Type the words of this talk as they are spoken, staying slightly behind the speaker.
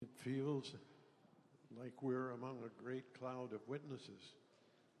feels like we're among a great cloud of witnesses.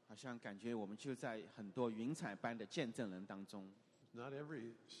 好像感觉我们就在很多云彩般的见证人当中。Not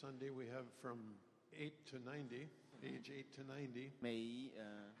every Sunday we have from 8 to 90, age 8 to 90.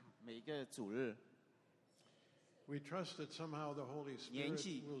 每一个主日， We trust that somehow the Holy Spirit 年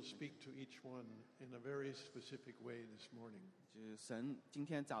纪 will speak to each one in a very specific way this morning. 就是神今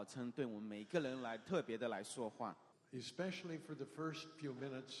天早晨对我们每个人来特别的来说话。 Especially for the first few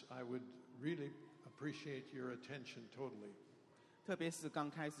minutes, I would really appreciate your attention totally. 特别是刚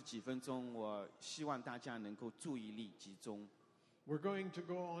开始几分钟，我希望大家能够注意力集中。 We're going to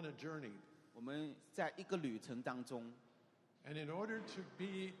go on a journey. 我们在一个旅程当中， And in order to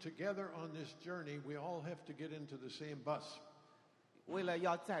be together on this journey, we all have to get into the same bus. 为了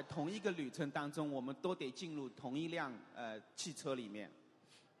要在同一个旅程当中，我们都得进入同一辆汽车里面。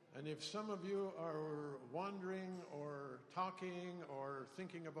 And if some of you are wandering or talking or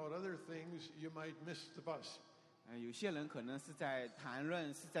thinking about other things, you might miss the bus. 有些人可能是在谈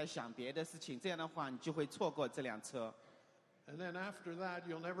论，是在想别的事情，这样的话，你就会错过这辆车。 And then after that,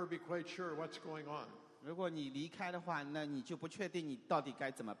 you'll never be quite sure what's going on. 如果你离开的话，那你就不确定你到底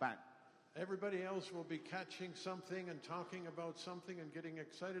该怎么办。 Everybody else will be catching something and talking about something and getting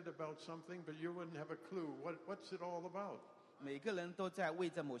excited about something, but you wouldn't have a clue. What's it all about? 每个人都在为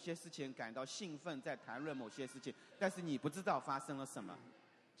着某些事情感到兴奋，在谈论某些事情，但是你不知道发生了什么。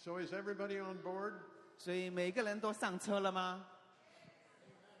 So is everybody on board? 所以每个人都上车了吗？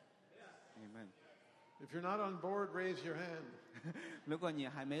 Amen。 If you're not on board, raise your hand. 如果你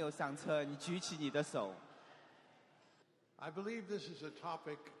还没有上车，你举起你的手。 I believe this is a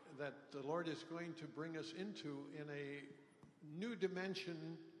topic that the Lord is going to bring us into in a new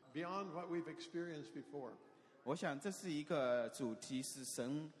dimension beyond what we've experienced before. 我想这是一个主题，是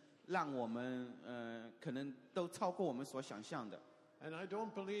神让我们可能都超过我们所想象的。 And I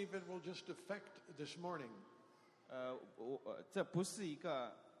don't believe it will just affect this morning. 这不是一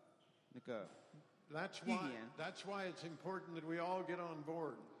个那个， That's 预言。 why it's important that we all get on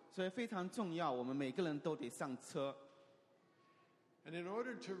board. 所以非常重要，我们每个人都得上车。 And in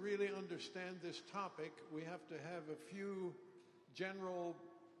order to really understand this topic, we have to have a few general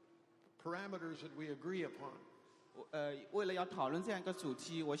parameters that we agree upon. 为了要讨论这样一个主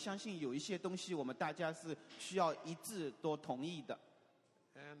题，我相信有一些东西我们大家是需要一致都同意的。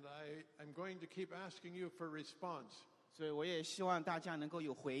 And I'm going to keep asking you for response, 所以我也希望大家能够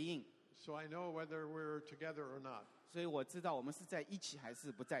有回应， so I know whether we're together or not. 所以我知道我们是在一起还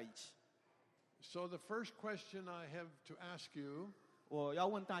是不在一起。 So the first question I have to ask you 我要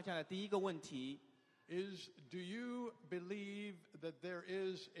问大家的第一个问题 is, do you believe that there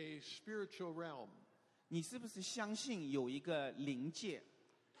is a spiritual realm? 你是不是相信有一个灵界？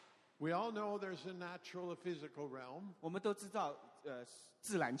 We all know there's a natural, a physical realm, 我们都知道，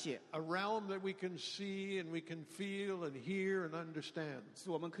自然界 a realm that we can see and we can feel and hear and understand. 是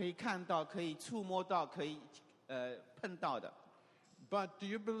我们可以看到、可以触摸到、可以碰到的。 But do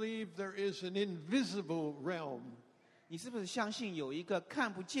you believe there is an invisible realm? 你是不是相信有一个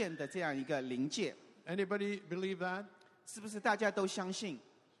看不见的这样一个灵界？ Anybody believe that? 是不是大家都相信？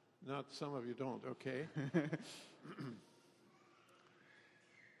 Not some of you don't, okay.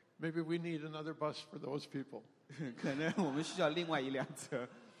 Maybe we need another bus for those people. 可能我们需要另外一辆车。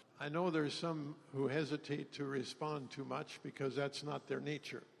 I know there's some who hesitate to respond too much because that's not their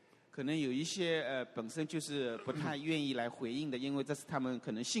nature. 可能有一些本身就是不太愿意来回应的，因为这是他们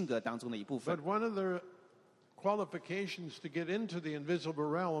可能性格当中的一部分 But。one of the qualifications to get into the invisible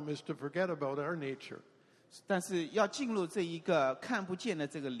realm is to forget about our nature. 但是要进入这一个看不见的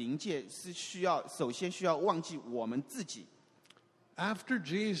这个灵界，是首先需要忘记我们自己。 After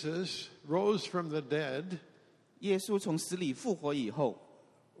Jesus rose from the dead, 耶稣从死里复活以后，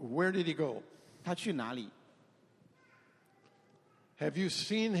 where did he go? 他去哪里？ Have you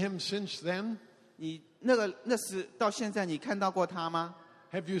seen him since then? 你那时到现在，你看到过他吗？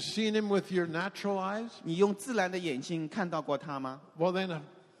 Have you seen him with your natural eyes? 你用自然的眼睛看到过他吗？ Well, then,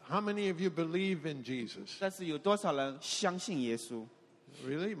 how many of you believe in Jesus? 但是有多少人相信耶稣？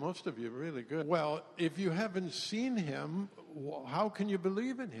 Really? Most of you, really good. Well, if you haven't seen him, how can you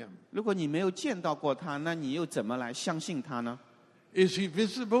believe in him? 如果你没有见到过他，那你又怎么来相信他呢？ Is he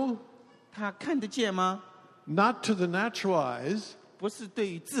visible? 他看得见吗？ Not to the natural eyes, 不是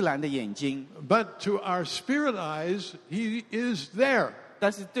对于自然的眼睛， but to our spirit eyes, he is there.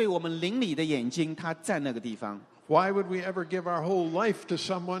 但是对我们灵里的眼睛，他在那个地方。 Why would we ever give our whole life to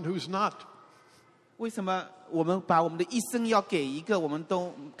someone who's not? 为什么我们把我们的一生要给一个我们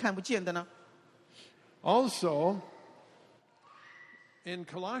都看不见的呢？ Also, in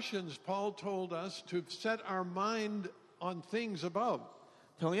Colossians, Paul told us to set our mind on things above.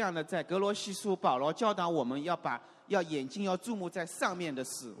 同样的，在格罗西书，保罗教导我们要眼睛要注目在上面的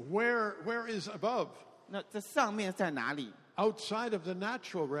事。Where is above? 那这上面在哪里？ Outside of the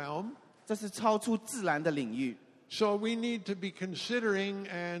natural realm. 这是超出自然的领域。So we need to be considering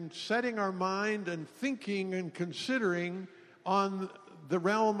and setting our mind and thinking and considering on the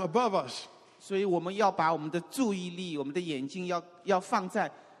realm above us. 所以我们要把我们的注意力、我们的眼睛要放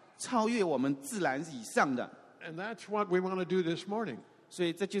在超越我们自然以上的。And that's what we want to do this morning. 所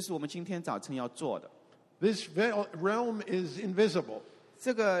以这就是我们今天早晨要做的。This realm is invisible.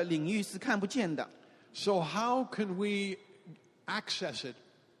 这个领域是看不见的。So how can we access it?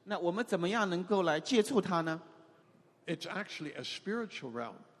 那我们怎么样能够来接触它呢？ It's actually a spiritual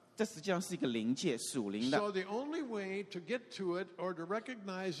realm. 这实际上是一个灵界、属灵的。So the only way to get to it or to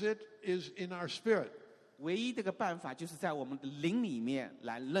recognize it is in our spirit. 唯一这个办法就是在我们的灵里面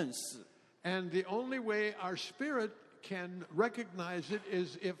来认识。And the only way our spirit can recognize it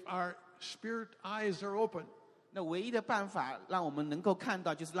is if our spirit eyes are open. 那唯一的办法让我们能够看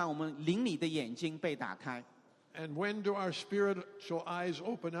到，就是让我们灵里的眼睛被打开。And when do our spiritual eyes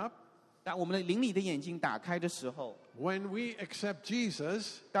open up? 当我们的灵里的眼睛打开的时候， When we accept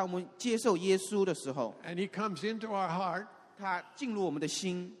Jesus 当我们接受耶稣的时候， and he comes into our heart, 他进入我们的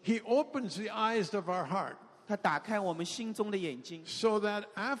心， he opens the eyes of our heart 他打开我们心中的眼睛。 so that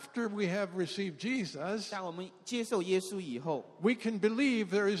after we have received Jesus, 当我们接受耶稣以后， we can believe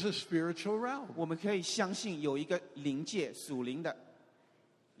there is a spiritual realm. 我们可以相信有一个灵界、属灵的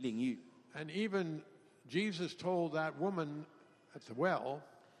领域。 And even Jesus told that woman at the well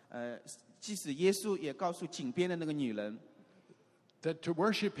即使耶稣也告诉井边的那个女人， that to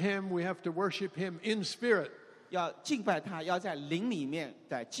worship him, we have to worship him in spirit. 要敬拜他，要在灵里面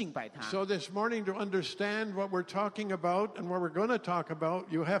来敬拜他。 So this morning, to understand what we're talking about and what we're going to talk about,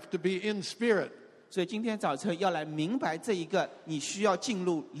 you have to be in spirit. 所以今天早晨要来明白这一个，你需要进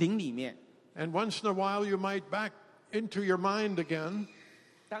入灵里面。 And once in a while, you might back into your mind again,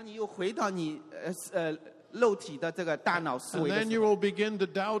 当你又回到你肉体的这个大脑思 and 维的 then 时 you 候， will begin to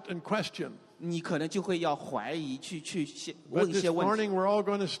doubt and question. 你可能就会要怀疑，去 But 问一 this 些问题。 morning, we're all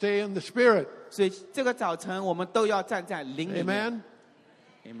going to stay in the spirit. 所以这个早晨我们都要站在灵里面。 Amen?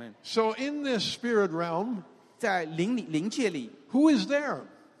 Amen。 So in this spirit realm, 在灵界里， who is there?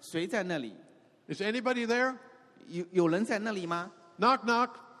 谁在那里？ Is anybody there? 有人在那里吗？ Knock, knock.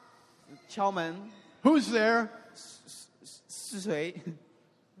 敲门， Who's there? 是谁？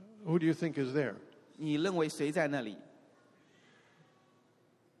 Who do you think is there? 你认为谁在那里？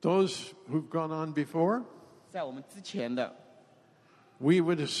 Those who've gone on before? 在我们之前的， We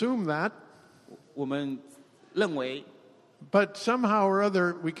would assume that, 我们认为 but somehow or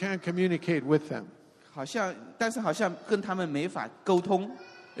other, we can't communicate with them. 但是好像跟他们没法沟通。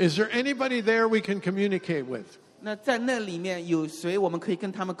 Is there anybody there we can communicate with? 那在那里面有谁我们可以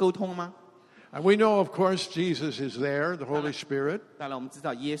跟他们沟通吗？ We know, of course, Jesus is there, the Holy Spirit. 当然，我们知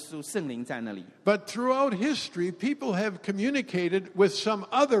道耶稣圣灵在那里。 But throughout history, people have communicated with some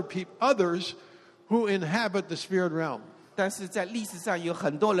others who inhabit the spirit realm. 但是在历史上有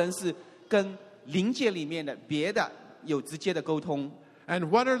很多人是跟灵界里面的别的有直接的沟通。 And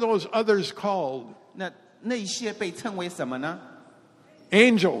what are those others called? 那一些被称为什么呢？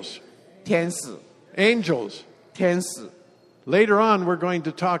 Angels. 天使， Angels. 天使。 Later on, we're going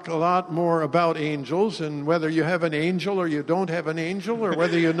to talk a lot more about angels and whether you have an angel or you don't have an angel, or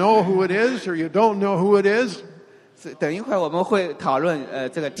whether you know who it is or you don't know who it is. 是等一会儿我们会讨论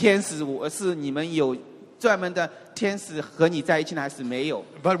这个天使，是你们有专门的天使和你在一起呢，还是没有？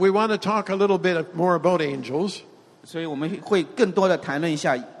 But we want to talk a little bit more about angels. 所以我们会更多的谈论一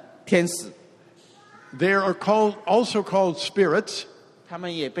下天使， They are also called spirits. 他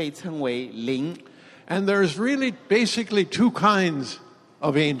们也被称为灵， And there's really basically two kinds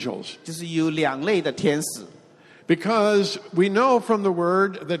of angels. 就是有两类的天使。 Because we know from the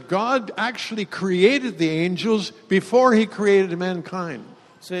Word that God actually created the angels before He created mankind.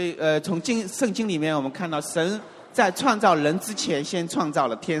 所以从圣经里面我们看到，神在创造人之前，先创造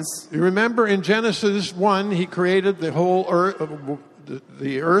了天使。 You remember in Genesis 1, He created the whole earth,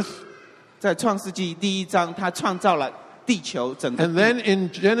 the earth. 在创世纪第1章，他创造了地球整个 And then in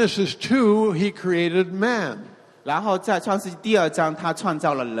Genesis 2, He created man. 然后在创世纪第2章，他创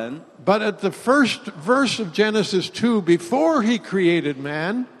造了人。 But at the first verse of Genesis 2, before He created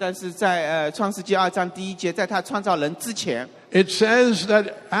man, 但是在创世纪2章第1节，在他创造人之前， it says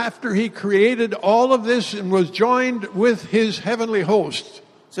that after He created all of this and was joined with His heavenly host,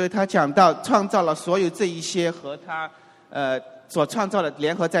 所以他讲到创造了所有这一些和他所创造的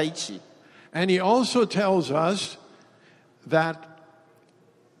联合在一起。 and He also tells us that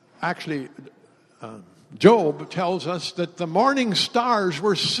actually Job tells us that the morning stars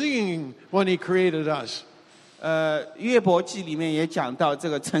were singing when he created us. 约伯记里面也讲到这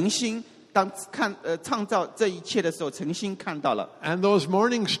个晨星，当创造这一切的时候，晨星看到了。And those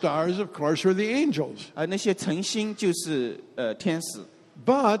morning stars, of course, are the angels. 那些晨星就是天使。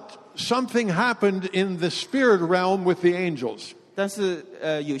But something happened in the spirit realm with the angels. 但是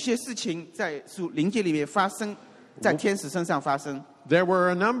有些事情在灵界里面发生，在天使身上发生。There were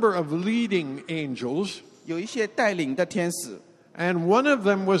a number of leading angels. 有一些带领的天使。And one of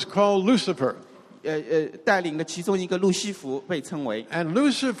them was called Lucifer. 带领的其中一个路西弗被称为。And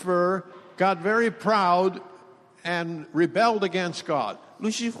Lucifer got very proud and rebelled against God.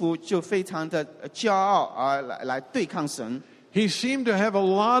 路西弗就非常的骄傲而来对抗神。He seemed to have a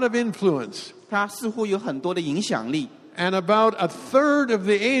lot of influence. 他似乎有很多的影响力。And about a third of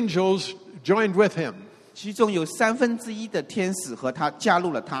the angels joined with him. 其中有1/3的天使和他加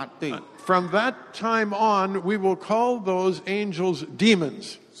入了他。对。From that time on, we will call those angels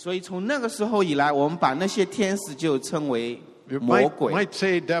demons. 所以从那个时候以来，我们把那些天使就称为魔鬼。Might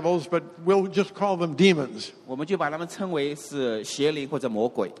say devils, but we'll just call them demons. 我们就把他们称为是邪灵或者魔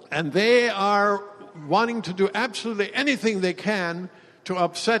鬼。And they are wanting to do absolutely anything they can to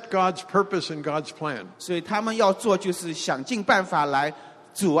upset God's purpose and God's plan. 所以他们要做就是想尽办法来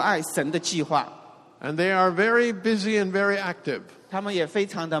阻碍神的计划。And they are very busy and very active. 他们也非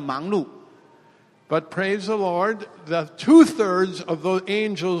常的忙碌。But praise the Lord, the 2/3 of those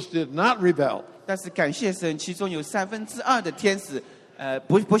angels did not rebel. 但是感谢神，其中有2/3的天使，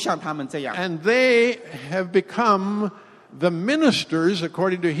不像他们这样。And they have become the ministers,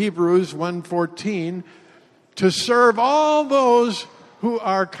 according to Hebrews 1:14, to serve all those who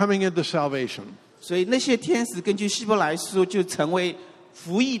are coming into salvation. 所以那些天使根据希伯来书就成为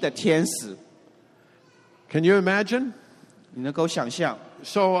服役的天使。Can you imagine? 你能够想象？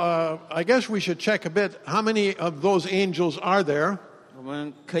 So I guess we should check a bit. How many of those angels are there? 我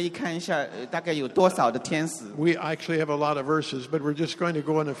们可以看一下，大概有多少的天使。We actually have a lot of verses, but we're just going to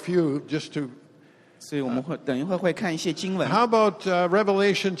go in a few just to. 所以我们等一会看一些经文。How about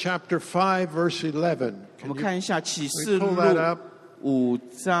Revelation chapter 5, verse 11? 我们看一下启示录5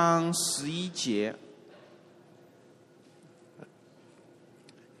章11节。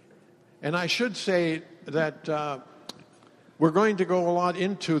And I should say that we're going to go a lot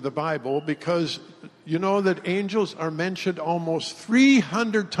into the Bible because you know that angels are mentioned almost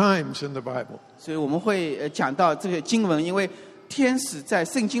 300 times in the Bible. 所以我们会讲到这个经文，因为天使在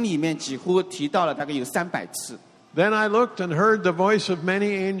圣经里面几乎提到了大概有300次。Then I looked and heard the voice of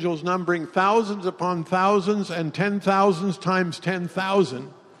many angels numbering thousands upon thousands and 10,000 times 10,000.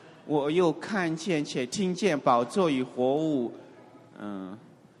 我又看见且听见宝座与活物，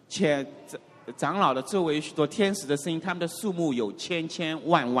且长老的周围许多天使的声音，他们的数目有千千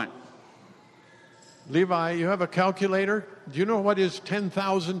万万。Levi, you have a calculator? Do you know what is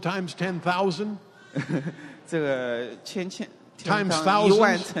 10,000 times 10,000? 这个千times thousands 1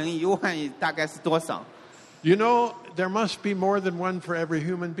万乘以1万大概是多少？ You know, there must be more than one for every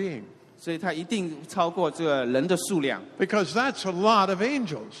human being. 所以它一定超过这个人的数量。 Because that's a lot of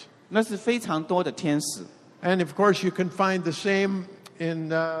angels. 那是非常多的天使。 And of course, you can find the same in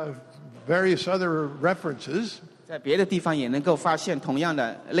various other references. 在别的地方也能够发现同样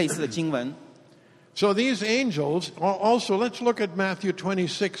的类似的经文。So these angels, also let's look at Matthew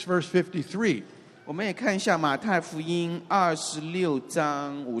 26, verse 53. 我们也看一下马太福音26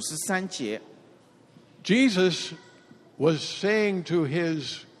章53节。Jesus was saying to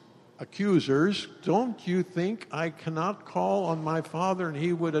his accusers, "Don't you think I cannot call on my Father and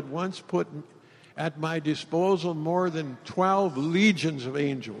he would at once put at my disposal more than 12 legions of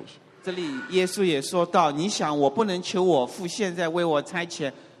angels?" 这里耶稣也说到，你想我不能求我父现在为我差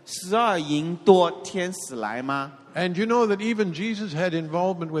遣12营多天使来吗？ And you know that even Jesus had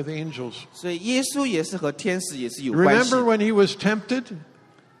involvement with angels. 所以耶稣也是和天使也是有关系。 Remember when he was tempted?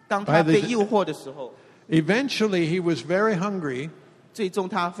 当他被诱惑的时候， Eventually he was very hungry. 最终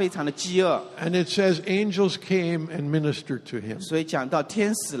他非常的饥饿。 And it says angels came and ministered to him. 所以讲到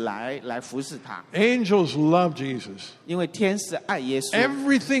天使来服侍他。 Angels love Jesus. 因为天使爱耶稣。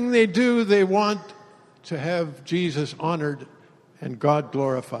 Everything they do, they want to have Jesus honored and God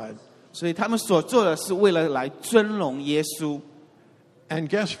glorified. 所以他们所做的是为了来尊荣耶稣。 And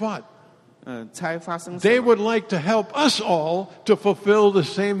guess what? 才发生什 They 么？ would like to help us all to fulfill the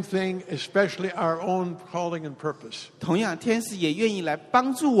same thing, especially our own calling and purpose. 同样，天使也愿意来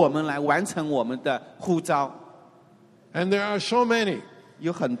帮助我们来完成我们的呼召。 And there are so many.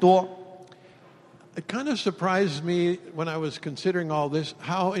 有很多。 It kind of surprised me when I was considering all this,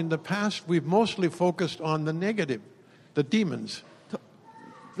 how in the past we've mostly focused on the negative, the demons.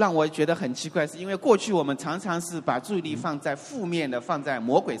 让我觉得很奇怪，是因为过去我们常常是把注意力放在负面的，放在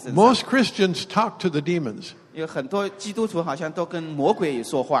魔鬼身上。 Most Christians talk to the demons. 有很多基督徒好像都跟魔鬼也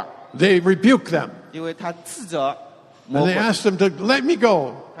说话， They rebuke them. 因为他斥责 And 魔 they 鬼， ask them to let me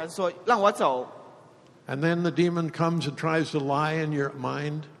go. 他说让我走， And then the demon comes and tries to lie in your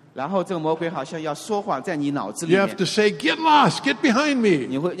mind. 然后这个魔鬼好像要说谎在你脑子里 You have 面， to say, get lost, get behind me.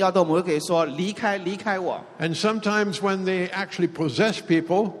 你会要到魔鬼说离开离开我。 And sometimes when they actually possess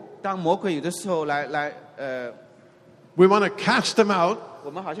people, 当魔鬼有的时候来we want to cast them out. 我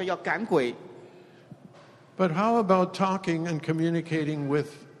们好像要赶鬼， But how about talking and communicating with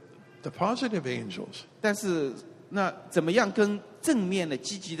the positive angels? 但是那怎么样跟正面的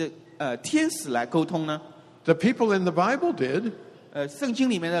积极的天使来沟通呢？ The people in the Bible did. 圣经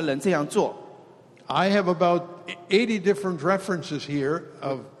里面的人这样做。 I have about 80 different references here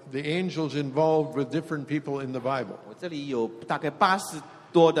of the angels involved with different people in the Bible. 我这里有大概80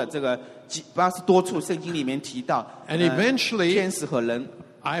多的80多处圣经里面提到， And eventually 天使和人。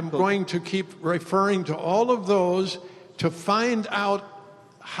 I'm going to keep referring to all of those to find out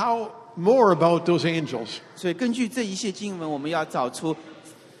how more about those angels. 所以根据这一些经文，我们要找出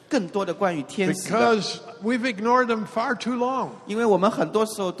更多的关于天使的， Because we've ignored them far too long. 因为我们很多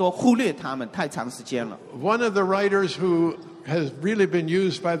时候都忽略他们太长时间了。 One of the writers who has really been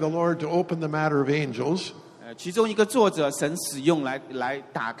used by the Lord to open the matter of angels 其中一个作者神使用来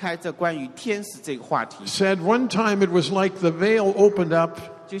打开这关于天使这个话题， said one time it was like the veil opened up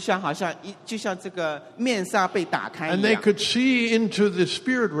就像这个面纱被打开 and 一 they 样， could see into the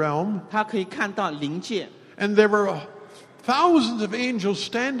spirit realm, 他可以看到灵界， and there were thousands of angels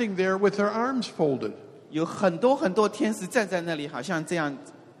standing there with their arms folded. 有很多天使站在那里，好像这样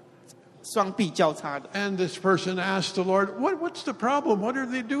双臂交叉的。 And this person asked the Lord, what's the problem? What are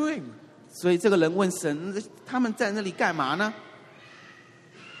they doing? 所以这个人问神，他们在那里干嘛呢？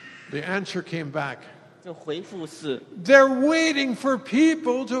 The answer came back. 这回复是， They're waiting for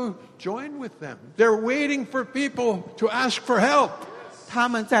people to join with them. They're waiting for people to ask for help.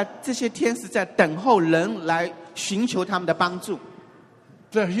 这些天使在等候人来寻求他们的帮助。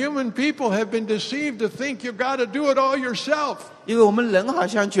 The human people have been deceived to think you've got to do it all yourself. 因为我们人好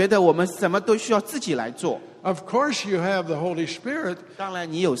像觉得我们什么都需要自己来做。 Of course you have the Holy Spirit, 当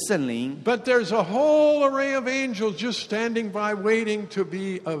然你有圣灵， but there's a whole array of angels just standing by waiting to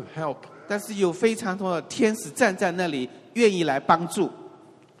be of help. 但是有非常多的天使站在那里，愿意来帮助。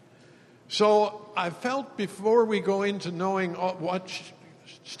 So I felt before we go into knowing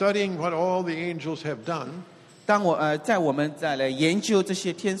studying what all the angels have done, 当在我们再来研究这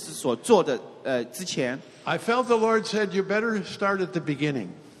些天使所做的之前， I felt the Lord said you better start at the beginning.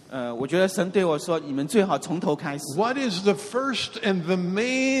 我觉得神对我说，你们最好从头开始。 What is the first and the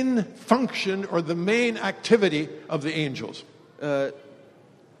main function or the main activity of the angels?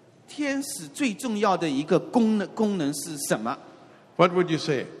 天使最重要的一个功能是什么？ What would you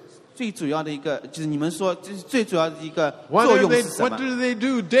say? 最主要的一个就是你们说，就是最主要的一个 What 作 do 用 they, 是什 what 么？ do they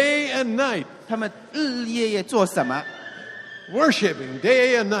do day and night? 他们日日夜夜做什么？ Worshiping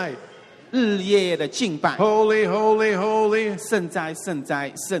day and night. 日日夜夜的敬拜， Holy, holy, holy. 圣哉，圣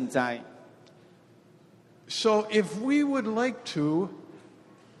哉，圣哉。 So if we would like to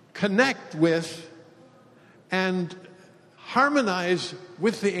connect with and harmonize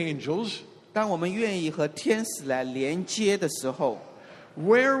with the angels, 当我们愿意和天使来连接的时候，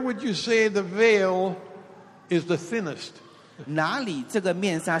 where would you say the veil is the thinnest? 哪里这个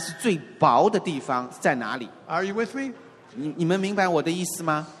面纱是最薄的地方在哪里？ Are you with me? 你们明白我的意思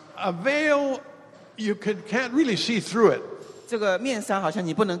吗？ A veil, you can't really see through it 这个面纱好像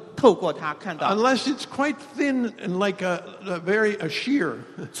你不能透过它看到， unless it's quite thin and like a sheer.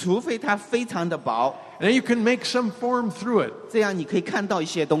 除非它非常的薄， And you can make some form through it. 这样你可以看到一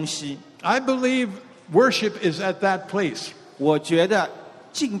些东西。 I believe worship is at that place. 我觉得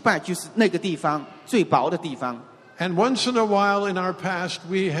敬拜就是那个地方最薄的地方。 And once in a while in our past,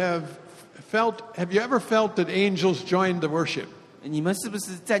 we have you ever felt that angels joined the worship? 你们是不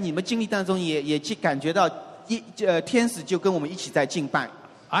是在你们经历当中也去感觉到天使就跟我们一起在敬拜？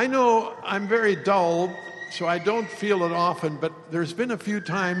 I know I'm very dull, so I don't feel it often, but there's been a few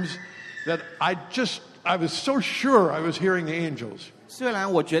times that I was so sure I was hearing the angels. 虽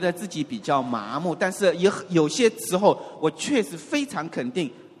然我觉得自己比较麻木，但是有些时候我确实非常肯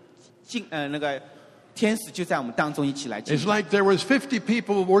定，那个天使就在我们当中一起来敬 It's 拜。 like there was 50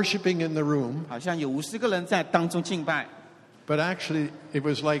 people worshiping in the room, 好像有50个人在当中敬拜， but actually it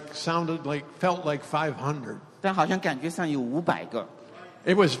was felt like 500. 但好像感觉上有500个。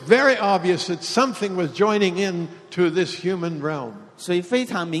 It was very obvious that something was joining in to this human realm. 所以非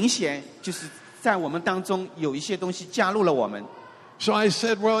常明显，就是在我们当中有一些东西加入了我们。So I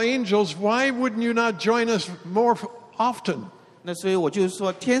said, well, angels, why wouldn't you not join us more often? 那所以我就是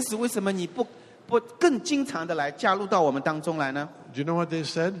说，天使为什么你不更经常的来加入到我们当中来呢？ Do you know what they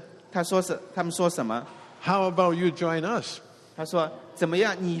said? 他们说什么？ How about you join us? 他说怎么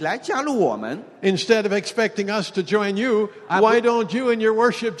样？你来加入我们， Instead of expecting us to join you, why don't you in your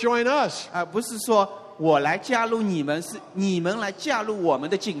worship join us? 不是说我来加入你们，是你们来加入我们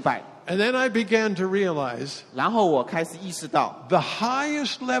的敬拜。 And then I began to realize 然后我开始意识到， the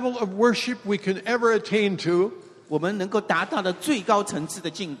highest level of worship we can ever attain to 我们能够达到的最高层次的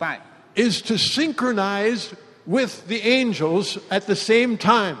敬拜， is to synchronize with the angels at the same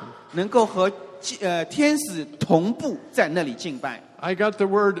time. 能够和天使同步在那里敬拜。 I got the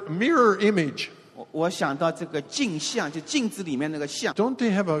word mirror image. 我想到这个镜像，就镜子里面那个像。 Don't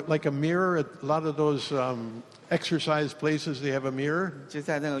they have like a mirror at a lot of those exercise places? They have a mirror. 就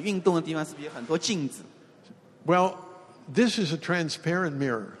在那个运动的地方，是不是有很多镜子？ Well, this is a transparent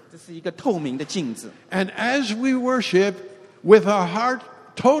mirror. 这是一个透明的镜子。 And as we worship with our heart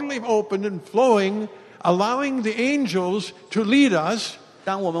totally open and flowing, allowing the angels to lead us,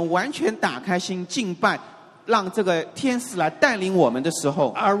 当我们完全打开心敬拜，让这个天使来带领我们的时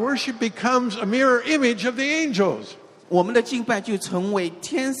候， our worship becomes a mirror image of the angels. 我们的敬拜就成为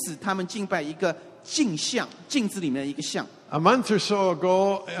天使他们敬拜一个镜像，镜子里面的一个像。 A month or so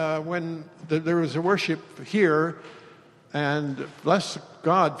ago, when there was a worship here, and bless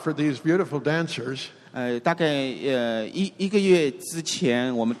God for these beautiful dancers. 大概一个月之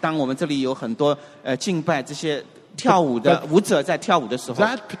前，当我们这里有很多敬拜这些跳舞的舞者在跳舞的时候，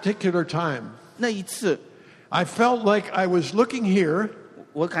 That particular time, 那一次 I felt like I was looking here.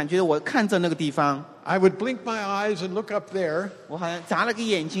 我感觉我看着那个地方， I would blink my eyes and look up there, 我好像眨了个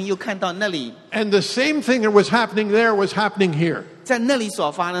眼睛，又看到那里， and the same thing that was happening there was happening here. 在那里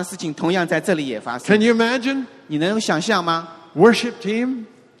所发生的事情，同样在这里也发生 Can。you imagine? 你能够想象吗？ Worship team,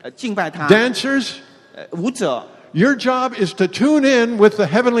 敬拜他， dancers, 舞者， your job is to tune in with the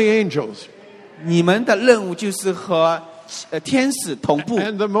heavenly angels. 你们的任务就是和天使同步。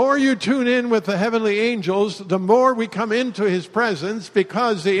 And the more you tune in with the heavenly angels, the more we come into his presence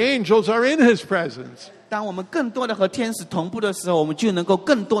because the angels are in his presence. 当我们更多的和天使同步的时候，我们就能够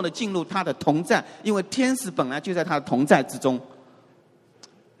更多的进入他的同在，因为天使本来就在他的同在之中。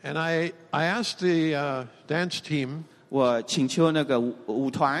 And I asked the dance team 我请求那个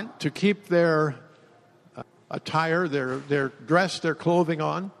舞团 to keep their attire, their dress, their clothing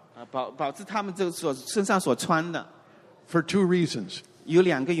on 保持他们这个身上所穿的， for two reasons. 有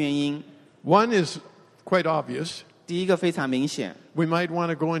两个原因。 One is quite obvious. 第一个非常明显， We might want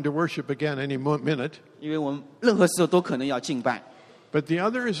to go into worship again any minute. 因为我们任何时候都可能要敬拜。 But the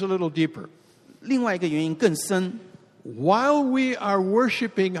other is a little deeper. 另外一个原因更深， While we are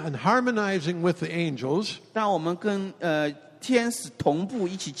worshiping and harmonizing with the angels, 当我们跟天使同步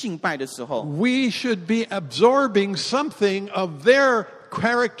一起敬拜的时候， we should be absorbing something of their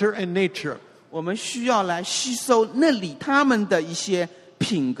character and nature. 我们需要来吸收那里他们的一些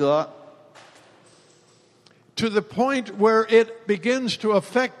品格， To the point where it begins to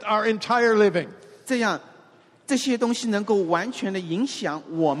affect our entire living. 这样这些东西能够完全的影响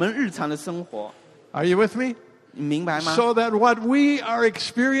我们日常的生活。 Are you with me? 你明白吗？ So that what we are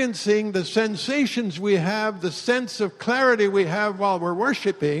experiencing, the sensations we have, the sense of clarity we have while we're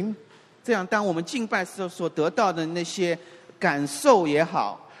worshiping, 这样当我们敬拜时候所得到的那些感受也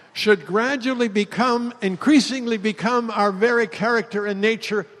好， should gradually increasingly become our very character and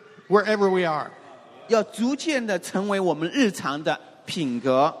nature wherever we are. 要逐渐的成为我们日常的品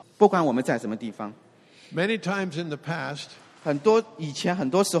格，不管我们在什么地方。 Many times in the past, 以前很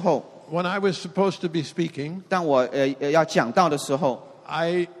多时候， when I was supposed to be speaking, 当我要讲到的时候，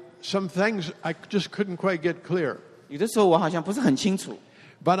 some things I just couldn't quite get clear. 有的时候我好像不是很清楚，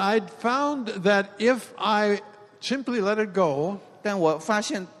 But I'd found that if I simply let it go 但我发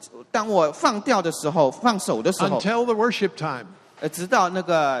现，当我放掉的时候，放手的时候， until the worship time, 直到那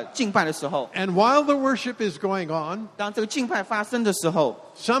个敬拜的时候， and while the worship is going on, 当这个敬拜发生的时候，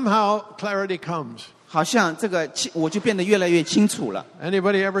 somehow clarity comes. 好像这个我就变得越来越清楚了。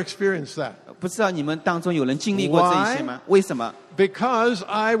 Anybody ever experienced that? 不知道你们当中有人经历过这一些吗？为什么？ Because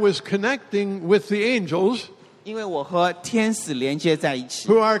I was connecting with the angels 因为我和天使连接在一起，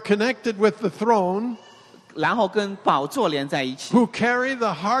 who are connected with the throne, 然后跟宝座连在一起。 who carry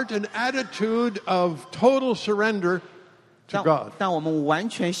the heart and attitude of total surrender to God. 当我们完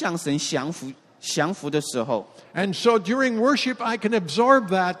全向神降服的时候， And so during worship, I can absorb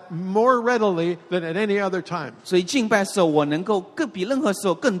that more readily than at any other time. 所以敬拜的时候，我能够更比任何时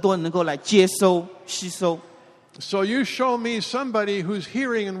候更多能够来接收、吸收。 So you show me somebody who's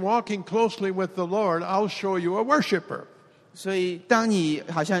hearing and walking closely with the Lord, I'll show you a worshiper. 所以当你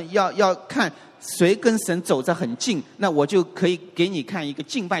好像要看谁跟神走得很近，那我就可以给你看一个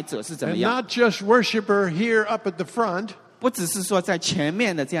敬拜者是怎么 And 样。 not just worshiper here up at the front, 不只是说在前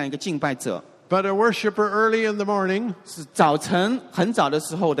面的这样一个敬拜者， but a worshiper early in the morning, 是早晨很早的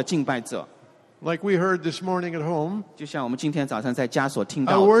时候的敬拜者， like we heard this morning at home. 就像我们今天早上在家所听 A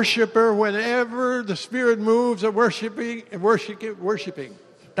到的。 worshiper, whenever the Spirit moves, a worshiping.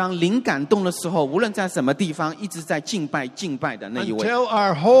 当灵感动的时候，无论在什么地方，一直在敬拜的那一位， Until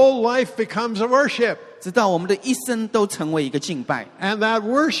our whole life becomes a worship. 直到我们的一生都成为一个敬拜。 And that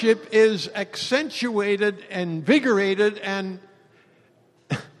worship is accentuated, invigorated, and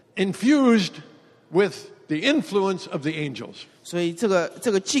infused with the influence of the angels. 所以这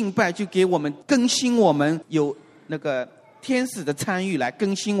个敬拜就给我们更新，我们有那个天使的参与来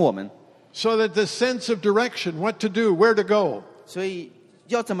更新我们。 So that the sense of direction, what to do, where to go. 所以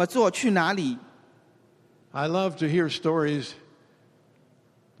要怎么做，去哪里？ I love to hear stories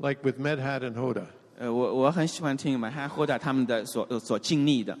like with Medhat and Hoda. 我很喜欢听马哈霍达他们的所经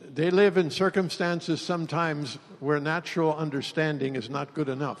历的。 They live in circumstances sometimes where natural understanding is not good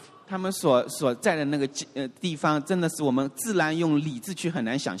enough. 他们所在的那个地方，真的是我们自然用理智去很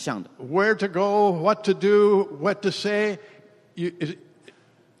难想象的。 Where to go, what to do, what to say. The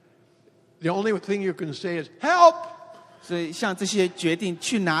only thing you can say is, help! 所以像这些决定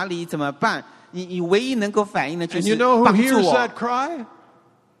去哪里怎么办，你唯一能够反应的就 And 是 you know who 帮助 hears 我， that cry?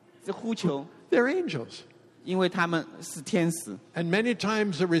 是呼求， They're angels. 因为他们是天使。 And many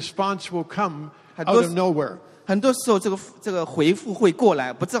times the response will come 很 out 多 of nowhere. 很多时候这个回复会过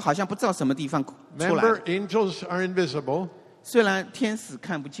来，好像不知道什么地方出来。 Remember, angels are invisible, 虽然天使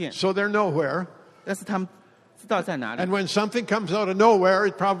看不见， so they're nowhere. 但是他们知道在哪里 And。when something comes out of nowhere,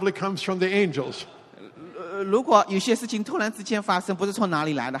 it probably comes from the angels. 如果有些事情突然之间发生，不是从哪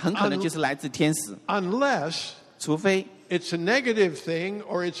里来的，很可能就是来自天使。 Unless 除非 it's a negative thing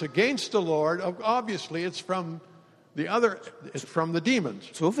or it's against the Lord, obviously it's from it's from the demons.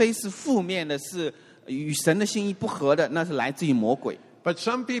 除非是负面的，是与神的心意不合的，那是来自于魔鬼。 But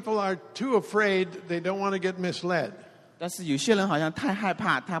some people are too afraid, they don't want to get misled. 但是有些人好像太害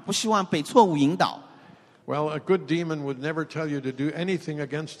怕，他不希望被错误引导。 Well, a good demon would never tell you to do anything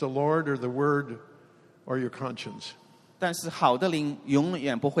against the Lord or the Word or your conscience. 但是好的灵永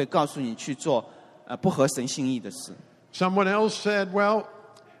远不会告诉你去做不合神心意的事。 Someone else said, well,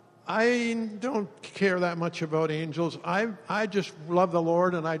 I don't care that much about angels. I just love the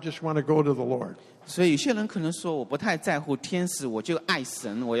Lord and I just want to go to the Lord. 所以有些人可能说，我不太在乎天使，我就爱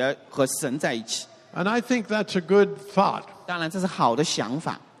神，我要和神在一起。 And I think that's a good thought. 当然这是好的想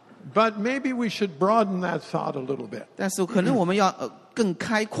法， But maybe we should broaden that thought a little bit. 但是可能我们要更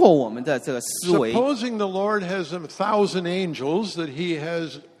开阔我们的这个思维。 Supposing the Lord has 1,000 angels that he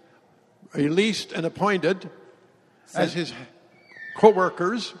has released and appointed as his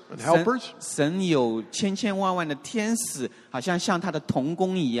co-workers and helpers. 神有千万的天使，好像像他的同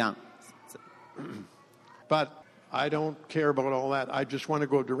工一样。 But I don't care about all that. I just want to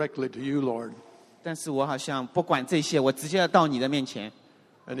go directly to you, Lord. 但是我好像不管这些，我直接要到你的面前。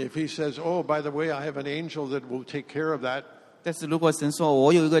 And if he says, oh, by the way, I have an angel that will take care of that, 但是如果神说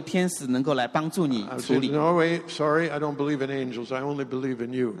我有一个天使能够来帮助你 I would 处 say, 理， no, wait, sorry, I don't believe in angels. I only believe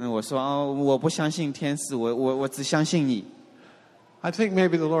in you. 我说我不相信天使，我只相信你。 I think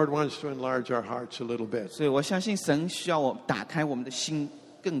maybe the Lord wants to enlarge our hearts a little bit. 所以我相信神需要我打开我们的心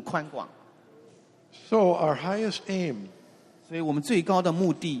更宽广。 So our highest aim 所以我们最高的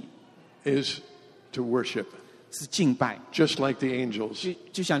目的 is to worship, 是敬拜， just like the angels.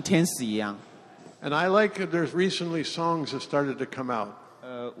 就像天使一样。 And I like that there's recently songs that started to come out.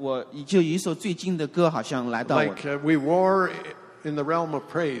 我就有一首最近的歌，好像来到我， Like we war in the realm of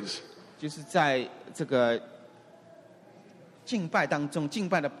praise. 就是在这个敬拜当中，敬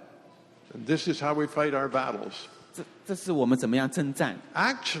拜的 And this is how we fight our battles. 这是我们怎么样征战。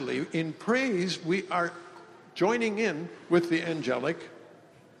 Actually, in praise, we are joining in with the angelic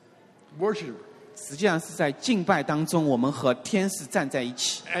worship. 实际上是在敬拜当中，我们和天使站在一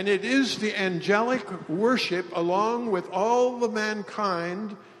起。 And it is the angelic worship along with all the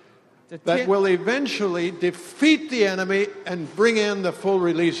mankind 这 that 天 will eventually defeat the enemy and bring in the full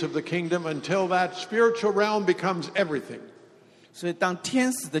release of the kingdom until that spiritual realm becomes everything. 所以当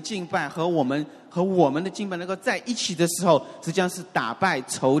天使的敬拜和我们的敬拜能够在一起的时候，实际上是打败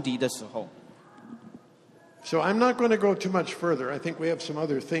仇敌的时候。 So I'm not going to go too much further. I think we have some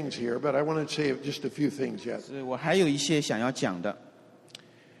other things here, but I want to say just a few things yet. 所以我还有一些想要讲的。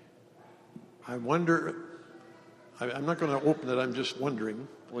 I wonder, I'm not going to open it, I'm just wondering,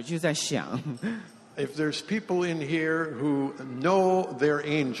 我就在想， if there's people in here who know their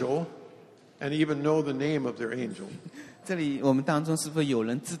angel and even know the name of their angel. 这里我们当中是否有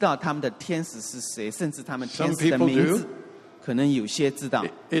人知道他们的天使是谁，甚至他们天 Some 使的 people 名字 do.？可能有些知道，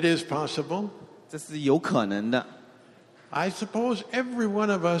 It is possible. 这是有可能的。 I suppose every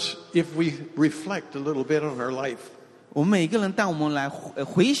one of us, if we reflect a little bit on our life, 我们每个人，当我们来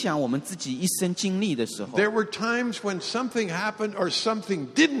回想我们自己一生经历的时候， there were times when something happened or something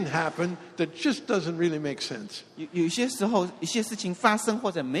didn't happen that just doesn't really make sense. 有些时候，一些事情发生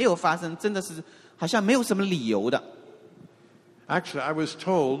或者没有发生，真的是好像没有什么理由的。 Actually, I was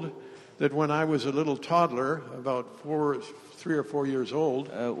told that when I was a little toddler, about 3 or 4 years old,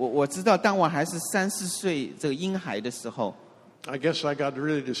 我知道，当我还是3、4岁这个婴孩的时候， I guess I got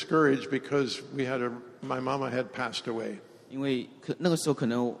really discouraged because my mama had passed away. 因为那个时候可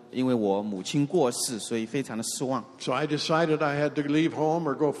能因为我母亲过世，所以非常的失望。 So I decided I had to leave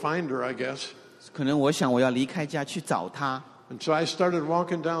home or go find her, I guess. 可能我想我要离开家去找她， And so I started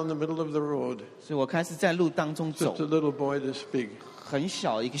walking down the middle of the road, 所以我开始在路当中走 just，a little boy this big. 很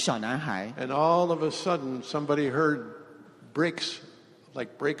小一个小男孩。 And all of a sudden, somebody heard brakes,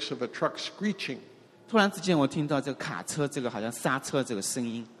 like brakes of a truck screeching. 突然之间，我听到这个卡车这个好像刹车这个声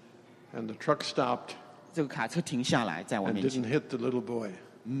音， And the truck stopped 这个卡车停下来，在我 and 面前 didn't hit the little boy.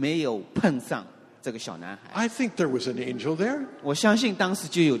 没有碰上这个小男孩。 I think there was an angel there. 我相信当时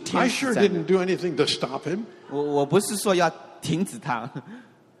就有 I 天 sure 使在。 didn't do anything to stop him. 我不是说要停止他，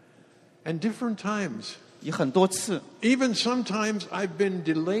 And different times, 有很多次， even sometimes I've been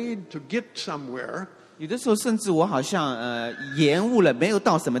delayed to get somewhere, 有的时候甚至我好像延误了，没有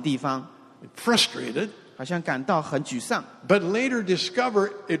到什么地方， frustrated, 好像感到很沮丧。 but later discover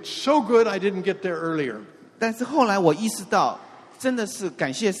it's so good I didn't get there earlier. 但是后来我意识到，真的是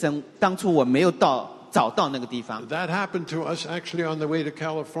感谢神，当初我没有找到那个地方。 That happened to us actually on the way to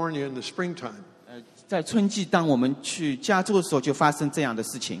California in the springtime. 在春季，当我们去加州的时候，就发生这样的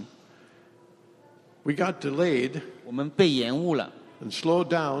事情， We got delayed 我们被延误了， and slowed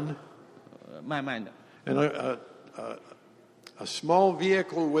down, 慢慢的， and a small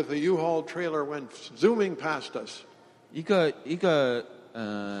vehicle with a U-Haul trailer went zooming past us. 一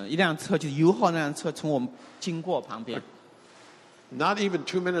辆车就是油耗那辆车从我们经过旁边， Not even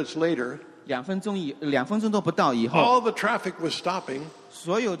 2 minutes later, 2分钟都不到以后， all the traffic was stopping,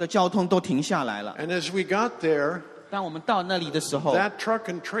 所有的交通都停下来了。 and as we got there, 当我们到那里的时候， that truck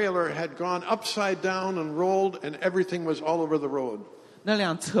and trailer had gone upside down and rolled, and everything was all over the road. 那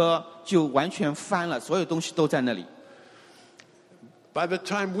辆车就完全翻了，所有东西都在那里。 By the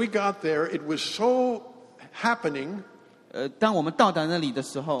time we got there, it was so happening 当我们到达那里的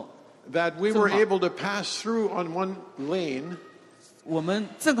时候， that we were 正好。 able to pass through on one lane, 我们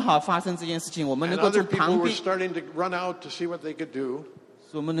正好发生这件事情，我们 and 能够 other 从 people 旁 were 边， starting to run out to see what they could do.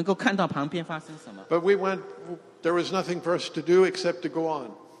 我们能够看到旁边发生什么。 But there was nothing for us to do except to go on.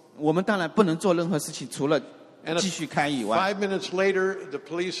 我们当然不能做任何事情，除了 And 继续开以外。 5 minutes later, the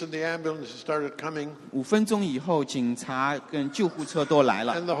police and the ambulance started coming, 5分钟以后，警察跟救护车都来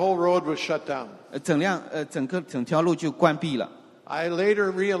了， and the whole road was shut down. 整条路就关闭了。 I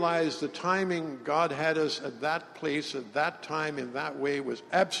later realized the timing God had us at that place, at that time, in that way was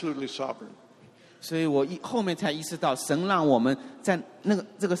absolutely sovereign. 所以我后面才意识到，神让我们在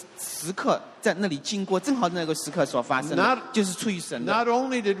这个时刻在那里经过，正好那个时刻所发生的 Not-，就是出于神的。 Not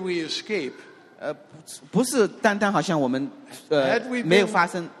only did we escape, 不是单单好像我们 had we 没有 been 发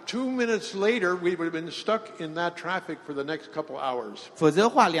生， 2 minutes later, we would have been stuck in that traffic for the next couple hours. 否则的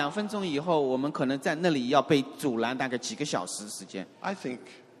话，2分钟以后，我们可能在那里要被阻拦大概几个小时时间。 I think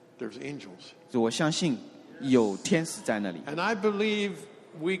there's angels. 所以我相信有天使在那里， And I believe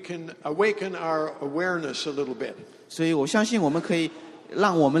we can awaken our awareness a little bit. 所以我相信我们可以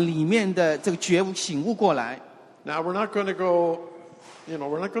让我们里面的这个觉悟醒悟过来。 Now, we're not going to go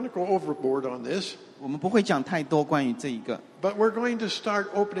overboard on this, 我们不会讲太多关于这一个， but we're going to start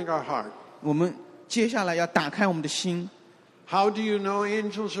opening our heart. 我们接下来要打开我们的心。 How do you know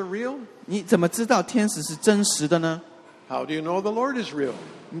angels are real? 你怎么知道天使是真实的呢？ How do you know the Lord is real?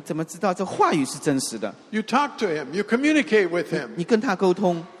 你怎么知道这话语是真实的？ You talk to him, you communicate with him, 你跟他沟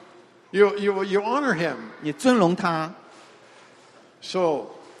通， you honor him. 你尊荣他。 So,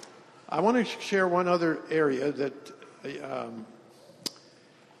 I want to share one other area that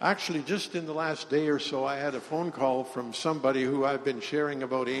actually just in the last day or so, I had a phone call from somebody who I've been sharing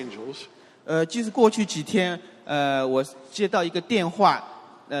about angels. 就是过去几天，我接到一个电话，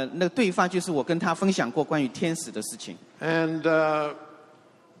那个对方就是我跟他分享过关于天使的事情， And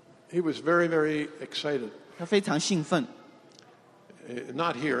he was very, very excited. 他非常兴奋，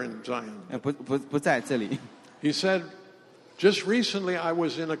 Not here in Zion. 不在这里。 He said, just recently I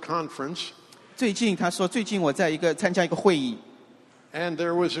was in a conference, 他说最近我在参加一个会议， and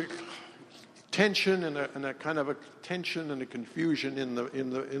there was tension and a kind of a tension and a confusion in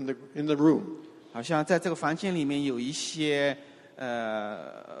the room. 好像在这个房间里面有一些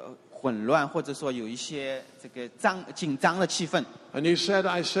混乱，或者说有一些这个紧张的气氛。And he said,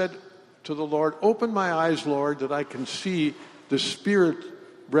 I said to the Lord, open my eyes, Lord, that I can see the spirit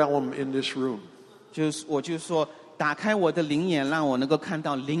realm in this room. 我就说，打开我的灵眼，让我能够看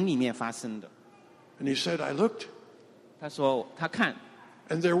到灵里面发生的。And he said, I looked. 他说他看，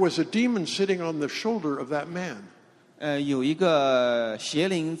 And there was a demon sitting on the shoulder of that man. 有一个邪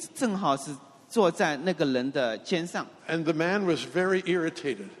灵正好是坐在那个人的肩上。And the man was very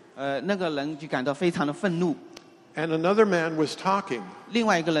irritated. 那个人就感到非常的愤怒。And another man was talking. 另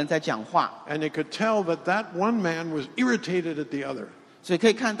外一个人在讲话。And they could tell that one man was irritated at the other. 所以可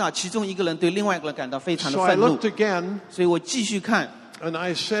以看到，其中一个人对另外一个人感到非常的 So I 愤怒。 looked again. 所以我继续看。And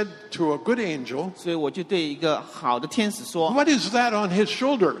I said to a good angel, 所以我就对一个好的天使说 what is that on his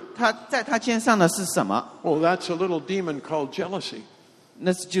shoulder? 他在他肩上的是什么？ Oh, that's a little demon called jealousy.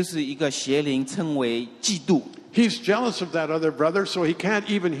 那就是一个邪灵，称为嫉妒。 He's jealous of that other brother, so he can't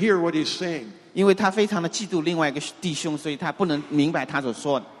even hear what he's saying. 因为他非常的嫉妒另外一个弟兄，所以他不能明白他所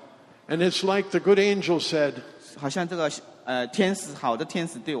说的。 And it's like the good angel said, 好像这个好的天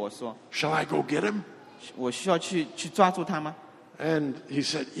使对我说 shall I go get him? 我需要去抓住他吗？ And he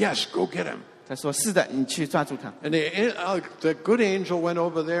said, yes, go get him. 他说是的，你去抓住他。 And the good angel went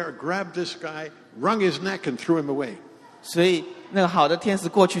over there, grabbed this guy, wrung his neck, and threw him away. 所以那个好的天使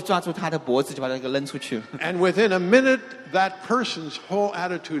过去抓住他的脖子，就把他给扔出去了。 And within a minute, that person's whole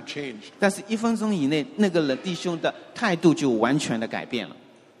attitude changed. 但是1分钟以内，那个人弟兄的态度就完全的改变了。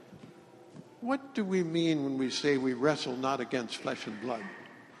 What do we mean when we say we wrestle not against flesh and blood,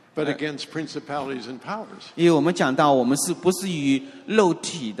 but against principalities and powers? 因为我们讲到，我们是不是与肉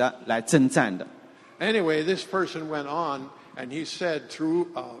体的来征战的？ Anyway, this person went on, and he said through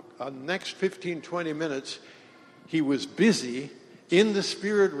the next 15, 20 minutes, he was busy in the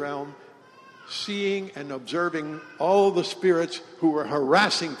spirit realm, seeing and observing all the spirits who were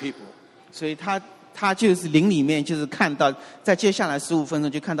harassing people. 所以他就是灵里面，就是看到，在接下来15分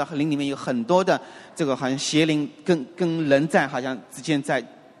钟就看到灵里面有很多的这个好像邪灵跟人在好像之间在。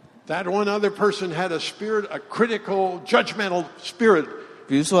 That one other person had a spirit, a critical, judgmental spirit,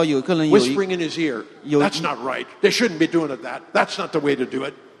 比如说有个人whispering in his ear, that's not right. They shouldn't be doing it that. That's not the way to do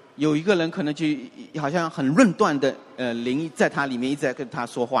it. 有一个人可能就好像很论断的灵在他里面一直在跟他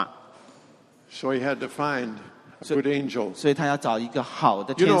说话。 So he had to find a good angel. 所以他要找一个好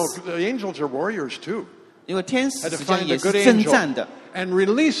的 You 天 know, 使， the angels are warriors too. 因为天使 Had to 实际上 find 也 a 是 good 征 angel 战的， and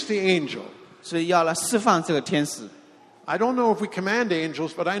release the angel. 所以要来释放这个天使。 I don't know if we command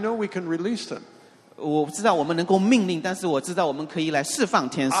angels, but I know we can release them. 我不知道我们能够命令，但是我知道我们可以来释放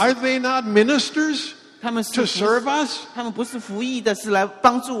天使。 Are they not ministers 他们 to 是 serve us? 他们不是服役的，是来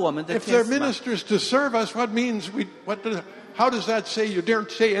帮助我们的 If 天 they're 使吗？ ministers to serve us, what means how does that say you daren't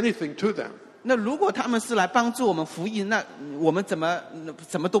say anything to them? 那如果他们是来帮助我们服役，那我们怎么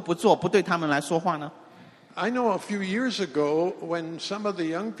什么都不做，不对他们来说话呢？ I know a few years ago when some of the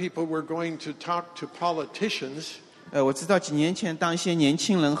young people were going to talk to politicians, 我知道几年前，当一些年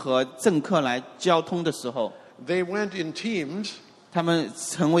轻人和政客来交通的时候， they went in teams, 他们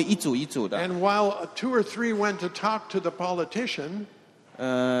成为一组一组的。 and while 2 or 3 went to talk to the politician,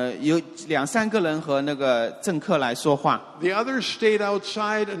 有2、3个人和那个政客来说话， the others stayed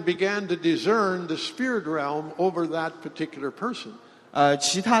outside and began to discern the spirit realm over that particular person.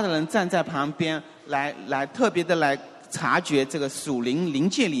 其他的人站在旁边来特别的来察觉这个属灵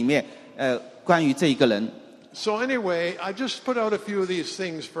界里面关于这一个人。 So anyway, I just put out a few of these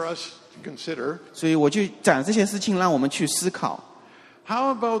things for us to consider. 所以我就讲这些事情，让我们去思考。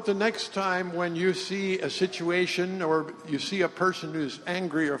 How about the next time when you see a situation or you see a person who's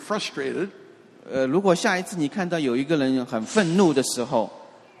angry or frustrated, 如果下一次你看到有一个人很愤怒的时候，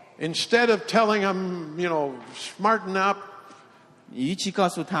 instead of telling him, smarten up, 与其告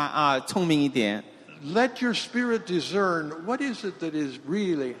诉他聪明一点， let your spirit discern what is it that is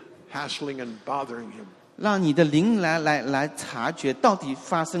really hassling and bothering him. 让你的灵来察觉到底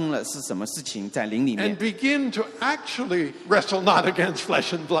发生了是什么事情在灵里 And 面。 begin to actually wrestle not against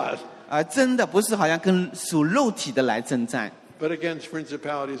flesh and blood, 真的不是好像跟属肉体的来征战， but against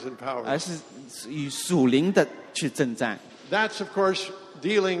principalities and 而 powers. 是与属灵的去征战。 That's, of course,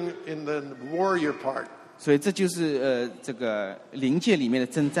 dealing in the warrior part. 所以这就是这个灵界里面的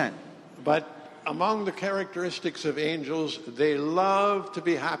征战。 But among the characteristics of angels, they love to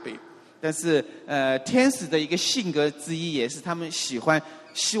be happy. 但是天使的一个性格之一也是他们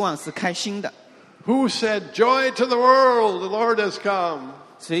希望是开心的。 Who said, joy to the world, the Lord has come?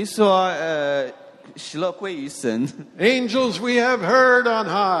 所以说喜乐归于神。Angels we have heard on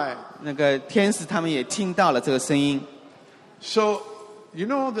high. 那个天使他们也听到了这个声音。So, you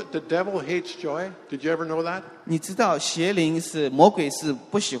know that the devil hates joy? Did you ever know that? 你知道邪灵是魔鬼是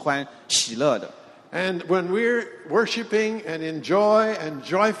不喜欢喜乐的。And when we're worshiping and in joy and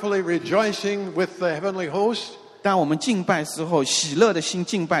joyfully rejoicing with the heavenly host, 当我们敬拜的时候，喜乐的心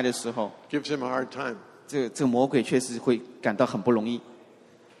敬拜的时候， gives him a hard time. 这个魔鬼确实会感到很不容易。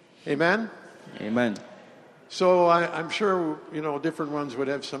Amen? Amen。So I'm sure, different ones would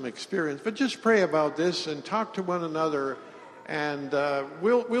have some experience. But just pray about this and talk to one another, and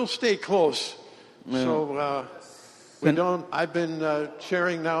we'll stay close. So I've been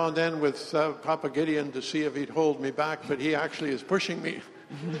sharing now and then with Papa Gideon to see if he'd hold me back, but he actually is pushing me.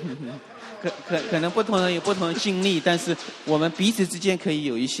 可能不同人有不同的经历，但是我们彼此之间可以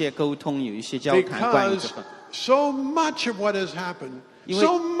有一些沟通，有一些交谈关于这 Because 个。so much of what has happened, 因为-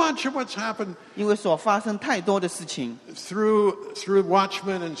 so much of what's happened 因为所发生太多的事情， through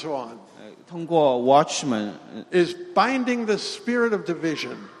Watchmen and so on, 通过 Watchman is binding the spirit of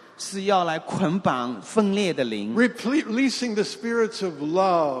division, 是要来捆绑分裂的灵， releasing the spirits of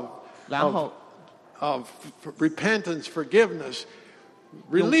love, 然后 of repentance, forgiveness,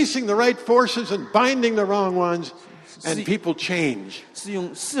 releasing the right forces and binding the wrong ones, and people change. 是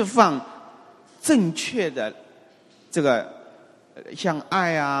用释放正确的这个像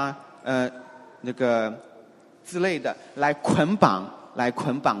爱啊那个之类的来捆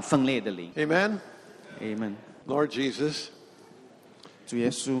绑分裂的灵。 Amen? Amen。 Lord Jesus, 主耶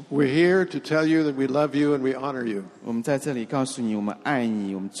稣， we're here to tell you that we love you and we honor you. 我们在这里告诉你，我们爱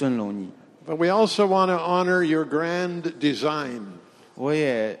你，我们尊荣你。 But we also want to honor your grand design. 我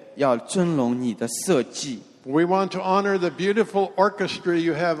也要尊荣你的设计， We want to honor the beautiful orchestra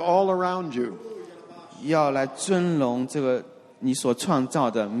you have all around you. 要来尊荣这个你所创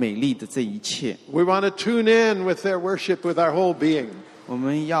造的美丽的这一切。 We want to tune in with their worship with our whole being. 我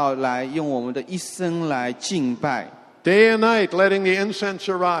们要来用我们的一生来敬拜， Day and night, letting the incense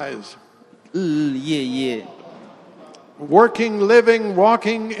arise. 日日夜夜 Working, living,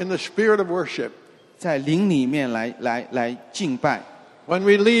 walking in the spirit of worship. 在灵里面来敬拜。 When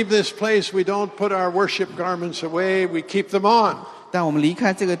we leave this place, we don't put our worship garments away, we keep them on. 当我们离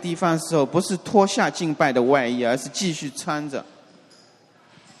开这个地方的时候，不是脱下敬拜的外衣，而是继续穿着。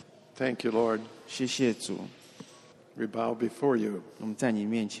 Thank you, Lord. 谢谢主， We bow before you. 我们在你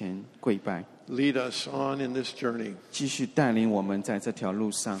面前跪拜， Lead us on in this journey. 继续带领我们在这条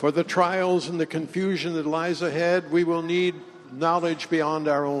路上。 For the trials and the confusion that lies ahead, we will need knowledge beyond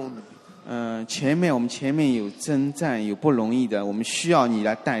our own. 我们前面有征战，有不容易的，我们需要你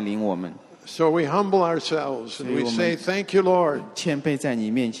来带领我们。 So we humble ourselves and we say, Thank you, Lord, 谦卑在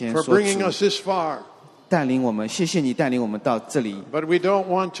你面前 for 说 bringing 主 us this far. 带领我们，谢谢你带领我们到这里。 But we don't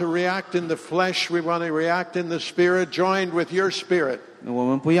want to react in the flesh, we want to react in the spirit, joined with your spirit. 我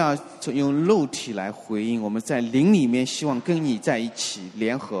们不要用肉体来回应，我们在灵里面希望跟你在一起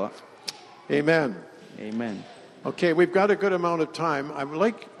联合。 Amen. Amen。 Okay, we've got a good amount of time. I would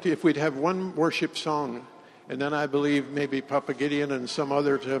like if we'd have one worship song, and then I believe maybe Papa Gideon and some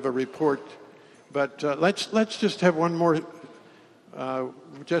other to have a report. But let's just have one more.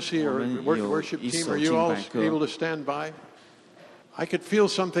 Jesse or worship team, are you all able to stand by? I could feel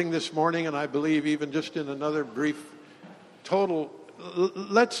something this morning, and I believe even just in another brief, total.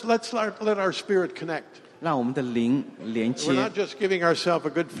 Let's let our spirit connect. 让我们的灵连 We're 接， not just giving ourselves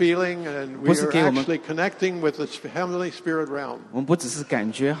a good feeling, and we are actually connecting with the heavenly spirit realm. 我们不只是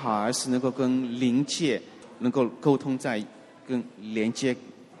感觉好，而是能够跟灵界能够沟通在跟连接。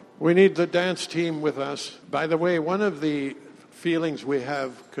 We need the dance team with us. By the way, one of the feelings we have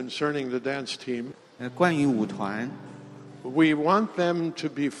concerning the dance team, 关于舞团， we want them to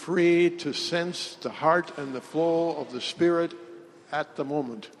be free to sense the heart and the flow of the Spirit at the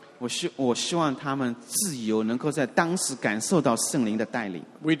moment. 我希望他们自由，能够在当时感受到圣灵的带领。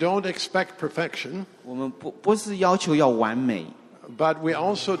 We don't expect perfection, 我们不是要求要完美， but we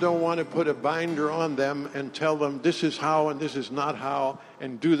also don't want to put a binder on them and tell them this is how and this is not how,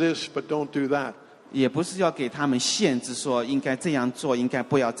 and do this but don't do that. 也不是要给他们限制，说应该这样做，应该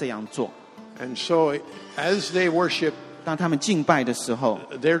不要这样做。 And so as they worship, 当他们敬拜的时候，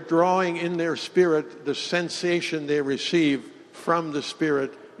 they're drawing in their spirit the sensation they receive from the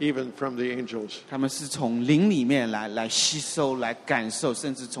Spirit, even from the angels. 他们是从灵里面来吸收、来感受，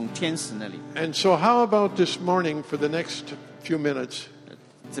甚至从天使那里。 And so how about this morning for the next few minutes?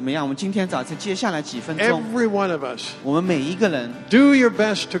 怎么样？我们今天早晨接下来几分钟， Every one of us, 我们每一个人 do your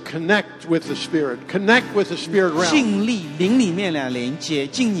best to connect with the Spirit. Connect with the Spirit realm. 尽力灵里面来连接，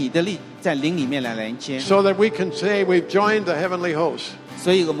尽你的力在灵里面来连接， So that we can say we've joined the heavenly host.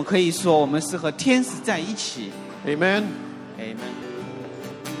 所以我们可以说，我们是和天使在一起。 Amen. Amen.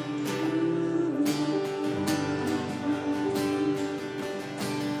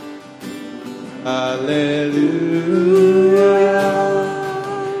 Hallelujah,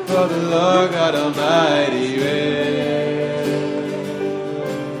 for the Lord God Almighty reigns.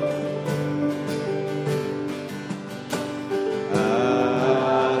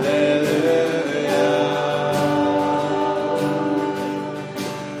 Hallelujah,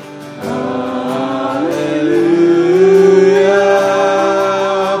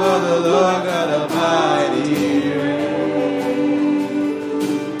 for the Lord God Almighty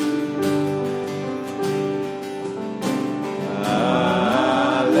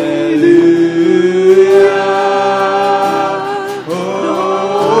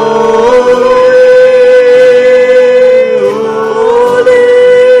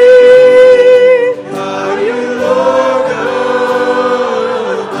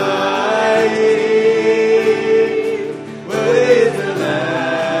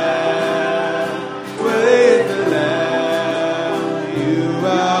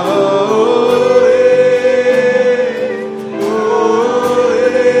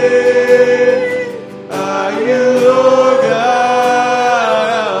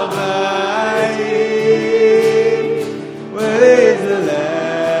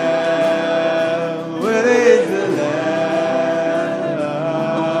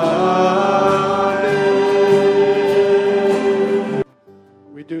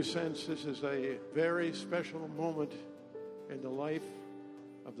We do sense this is a very special moment in the life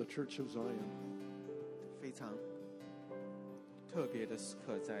of the Church of Zion. 非常特别的时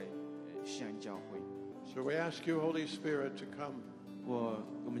刻在西安教会。 So we ask you, Holy Spirit, to come. 我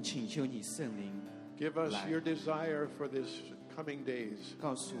们请求你圣灵 Give us your desire for this coming days.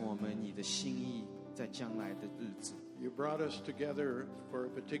 告诉我们你的心意，在将来的日子， You brought us together for a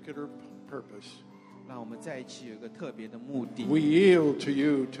particular purpose. 让我们在一起有一个特别的目的。 We yield to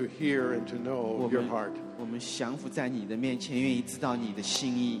you to hear and to know your heart. 我们降服在你的面前，愿意知道你的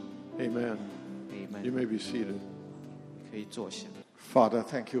心意。 Amen. You Amen。 may be seated. 可以坐下。 Father,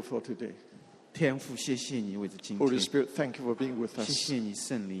 thank you for today. 天父，谢谢你为着今 Holy 天， Spirit, thank you for being with 谢 us. 谢你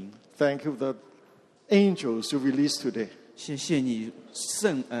圣灵， Thank you for the angels you released today. 谢谢你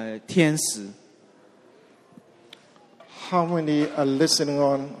天使。 How many are listening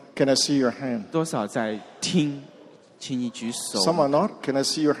on? Can I see your hand? 多少在听？请你举手。 Some are not. Can I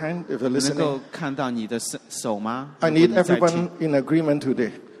see your hand if you're 能够 listening? 看到你的手吗？ I 如果 need 你在听 everyone in agreement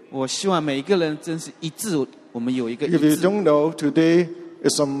today. 我希望每一个人真是一致，我们有一个 If you 一致。 don't know, today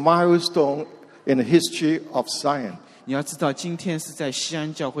is a milestone in the history of Zion. 你要知道，今天是在西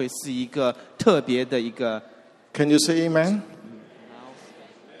安教会是一个特别的一个 Can you say amen?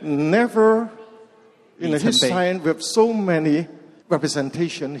 Never in the history of Zion we have so many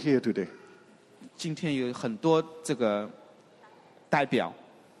representation here today. 今天有很多这个代表，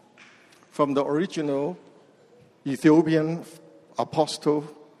 From the original Ethiopian apostle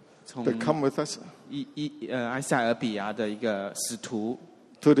从 that come with us 埃塞俄比亚的一个使徒，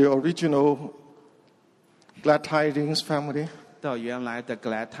 to the original Glad Tidings family 到原来的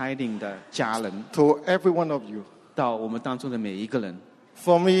Glad Tidings 的家人， to every one of you. 到我们当中的每一个人。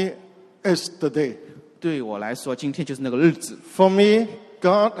 For me, it's the day. 对我来说，今天就是那个日子。 For me,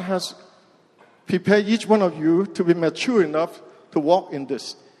 God has prepared each one of you to be mature enough to walk in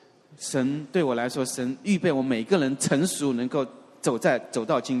this. 神对我来说，神预备我每个人成熟，能够走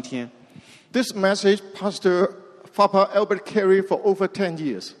到今天。 This message, Pastor Papa Albert carried for over 10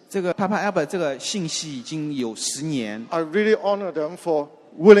 years. 这个 Papa Albert 这个信息已经有10年， I really honor them for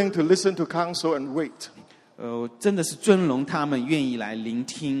willing to listen to counsel and wait. 真的是尊荣他们愿意来聆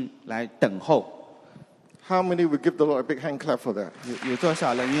听、来等候。 How many will give the Lord a big hand clap for that? 有多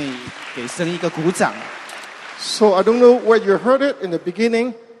少人愿意给神一个鼓掌？ So I don't know where you heard it in the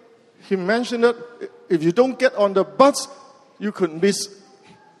beginning. He mentioned it. If you don't get on the bus, you could miss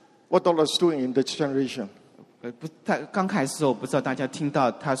what the Lord is doing in this generation. 他刚开始我不知道大家听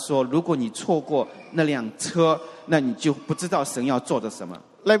到他说，如果你错过那辆车，那你就不知道神要做的什么。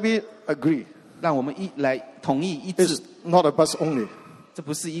 Let me agree. 让我们来同意一致 It's，not a bus only. 这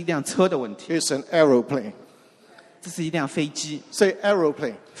不是一辆车的问题， It's an aeroplane. 这是一辆飞机， Say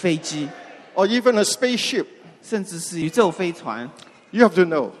aeroplane. 飞机， Or even a spaceship. 甚至是宇宙飞船。 You have to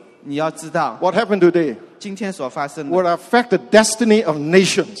know 你要知道， what happened today 今天所发生的 will affect the destiny of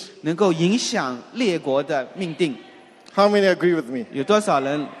nations. 能够影响列国的命定。 How many agree with me? 有多少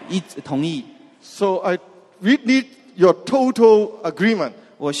人同意？ So I really need your total agreement.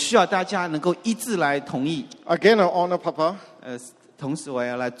 我需要大家能够一致来同意。 Again, I honor Papa. 同时我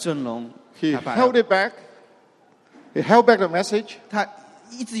要来尊荣 He 爸爸 held it back. He held back the message. 他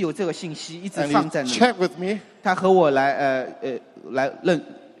一直有这个信息，一直 And 放 he 在那里。 checked with me. 他和我来认，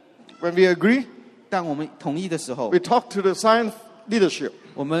 When we agree, 当我们同意的时候 we，talk to the Zion leadership.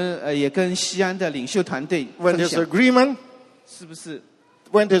 我们也跟西安的领袖团队 When 分 there's 享， agreement, 是不是？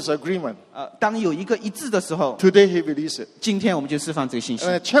 when there's agreement, 当有一个一致的时候， today he released it. 今天我们就释放这个信息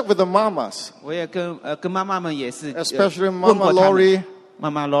And。I checked with the mamas, 我也跟妈妈们也是 especially 问 Mama 过他们 Lori. 妈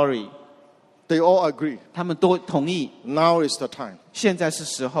妈 Lori， They all agree. 他们都同意， Now is the time. 现在是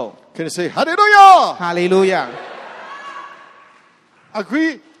时候。 Can you say hallelujah? 哈利路亚，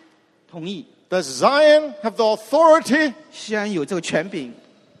 Agree 同意。 that Zion have the authority. 西安有这个权柄，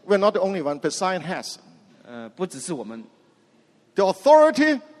 We're not the only one, but Zion has 不只是我们， the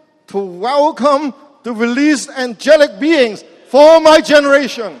authority to welcome the released angelic beings for my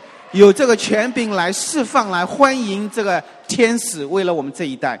generation. 有这个权柄来释放、来欢迎这个天使，为了我们这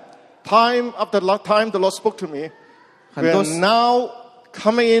一代。 Time after time, the Lord spoke to me. 很多 We're now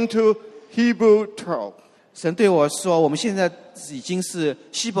coming into Hebrew 12. 神对我说，我们现在已经是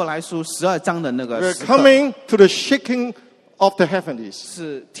希伯来书12章的那个 We're 时刻， coming to the shaking of the heavens.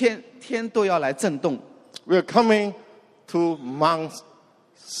 是天都要来震动。 We're coming to Mount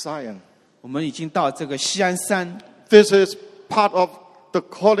Zion. 我们已经到这个西安山， This is part of the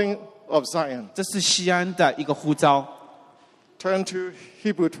calling of Zion. 这是西安的一个呼召。 Turn to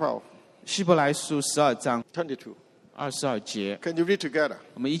Hebrew 12, 希伯来书12章22. 22节， Can you read together?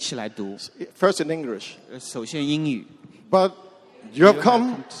 我们一起来读。 First in English. 首先英语。 But you have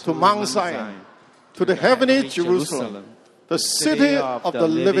come to Mount Zion, to the heavenly Jerusalem, the city of the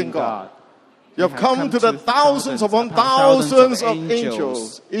living God. You have come to the thousands upon thousands of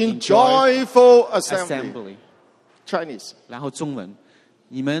angels in joyful assembly. Chinese. 然后中文，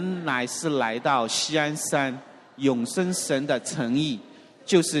你们乃是来到西安山，永生神的诚意，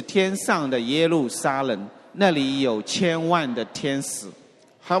就是天上的耶路撒冷，那里有千万的天使。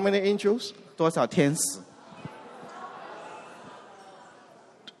 How many angels? 多少天使？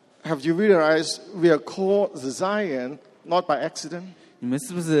 Have you realized we are called Zion not by accident? 你们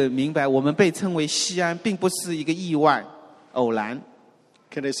是不是明白，我们被称为西安，并不是一个意外、偶然？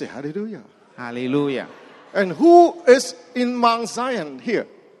 Can they say hallelujah? 哈利路亚！ And who is in Mount Zion here?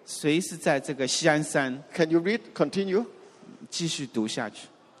 谁是在这个西安山？ Can you read? Continue. 继续读下去。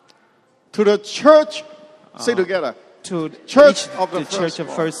 To the church, say together, To Church of the the church of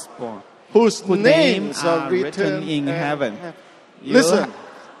firstborn, whose whose names names are are written written in heaven. Listen.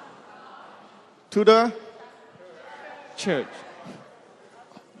 To the Church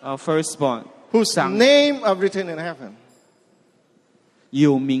of firstborn, whose 上 name are written in heaven.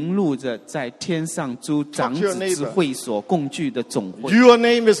 有名录着在天上诸长 Talk to your 子 neighbor. 之会所共聚的总会。 Your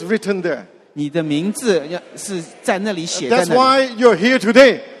name is written there. 你的名字是在那里写在 That's 那里， why you're here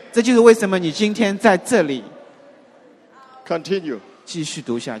today. 这就是为什么你今天在这里。 Continue. 继续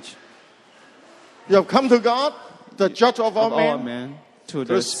读下去。 You have come to God, the judge of all Of all men. men, to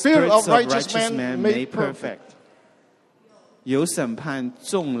The the spirit spirits of of righteous righteous men men made made perfect. 有审判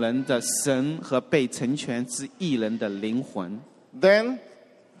众人的神和被成全之义人的灵魂。 Then,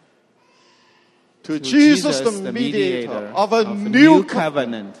 to To Jesus, the mediator of a new covenant,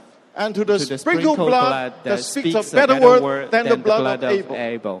 covenant, and to the to the sprinkled sprinkled blood blood that that speaks a speaks a better better word word than the than the blood blood of of Abel.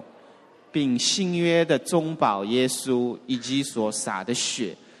 Abel，并新约的中保耶稣以及所洒的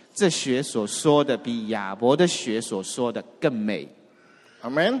血，这血所说的比亚伯的血所说的更美。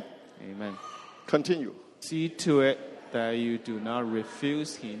 Amen. Amen. Continue. See to it that you do not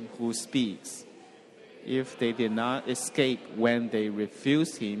refuse him who speaks. If they did not escape when they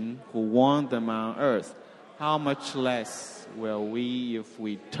refused him who warned them on earth, how much less will we if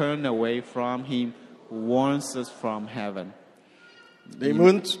we turn away from him who warns us from heaven? 你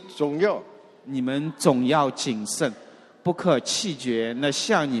们总要你们总要谨慎，不可弃绝那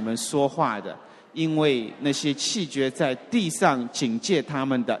向你们说话的，因为那些弃绝在地上警戒他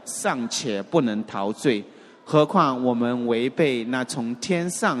们的，尚且不能逃罪，何况我们违背那从天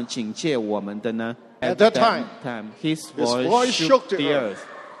上警戒我们的呢？ At that time, his his voice voice shook shook the the earth. earth.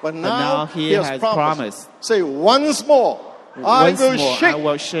 But But now now he he has has promised. promised. Say once more, I Once will more, shake, I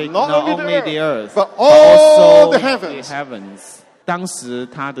will shake not only the earth, but but all also the heavens. the heavens. 当时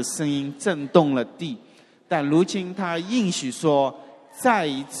他的声音震动了地，但如今他应许说，再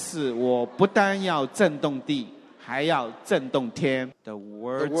一次，我不单要震动地，还要震动天。The The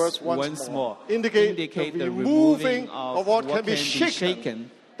words words once more indicate the the removing removing of of what what can be shaken.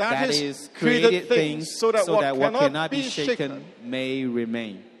 That is created things so that what cannot be shaken may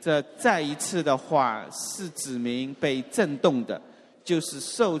remain. 这再一次的话是指明被震动的，就是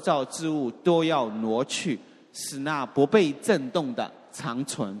受造之物都要挪去，使那不被震动的长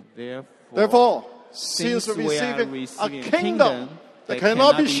存。 Therefore, since since we are receiving a receiving a kingdom they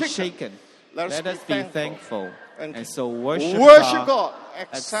cannot cannot be be shaken. shaken. Let us Let us be be thankful. thankful And and so worship Worship God God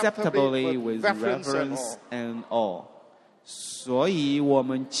acceptably with reverence and awe. 所以我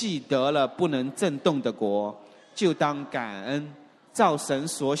们既得了不能震动的国，就当感恩，照神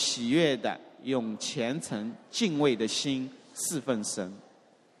所喜悦的，用虔诚敬畏的心侍奉神。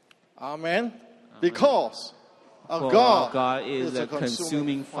 Amen. Because our For God, our God is a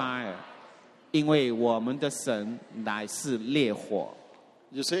consuming consuming fire. 因为我们的神乃是烈火。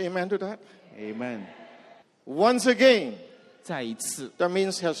 You say amen to that? Amen. Once again, 再一次， that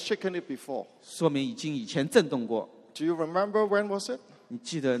means he has shaken it before. 说明已经以前震动过。 Do you remember when was it? 你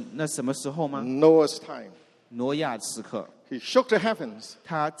记得那什么时候吗？ Noah's time. 挪亚时刻， He shook the heavens,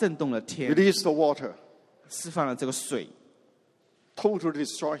 他震动了天， released the water, 释放了这个水， totally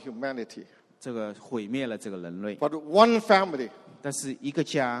destroyed humanity. 这个毁灭了这个人类。 But one family, 但是一个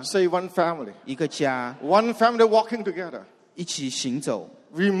家， say one family, 一个家 one family walking together, 一起行走，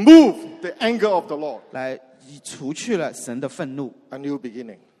 remove the anger of the Lord, 来除去了神的愤怒， a new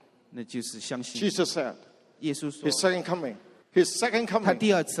beginning. 那就是相信。 Jesus said, 耶稣说 his，second coming, his second 他 coming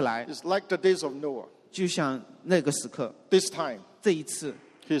第二次来， is like the days of Noah. 就像那个时刻， This time, 这一次，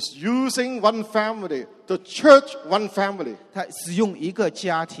 he's using one family, the church, one family, 他使用一个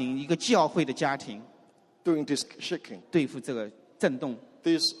家庭，一个教会的家庭， doing this shaking. 对付这个震动。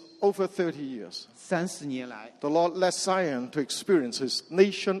 This over 30 years, 30年来， the Lord led Zion to experience his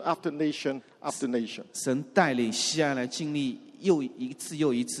nation after nation after nation. 神带领西安来经历又一次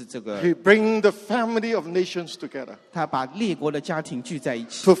又一次这个， He bring the family of nations together 他把列国的家庭聚在一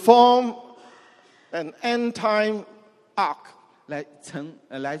起， to form an end time ark.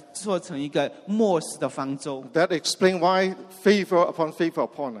 来做成一个末世的方舟。 That explains why favor upon favor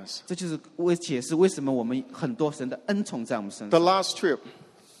upon us. 这就是解释为什么我们很多神的恩宠在我们身 The 上。 last trip,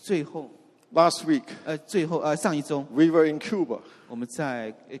 最后， last week, 上一周 we were in Cuba. 我们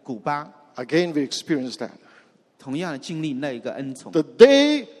在古巴， Again, we experienced that. 同样的经历那一个恩宠。 The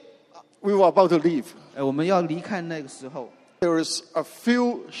day we were about to leave, 我们要离开那个时候， there is a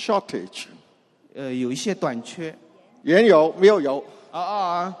fuel shortage. 有一些短缺，原油没有油。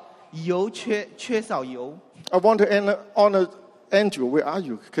油缺少油。 I want to honor Andrew. Where are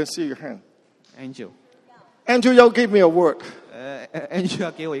you? Can see your hand. Angel， Andrew Yao gave me a word. Angel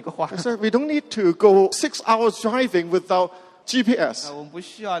要给我一个话 He，said, we don't need to go 6 hours driving without GPS. 我们不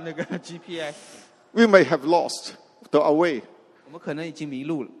需要那个 GPS， We may have lost our way. 我们可能已经迷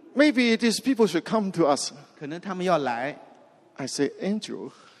路了， Maybe these people should come to us. 可能他们要来。 I say,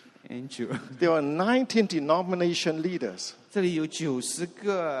 Andrew, Angel， there are 19 denomination leaders. 这里有90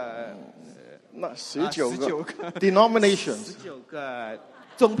个 Not 19个 19 denominations. 19个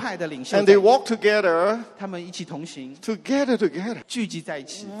宗派的领袖 And 在 they walk together, 他们一起同行， together. 聚集在一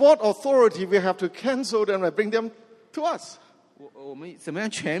起。 What authority we have to cancel them and bring them to us? 我们怎么样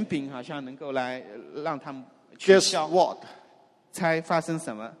权柄好像能够来让他们取 Guess 消？ what? 猜发生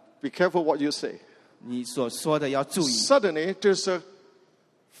什么？ Be careful what you say. 你所说的要注意。 Suddenly, there's a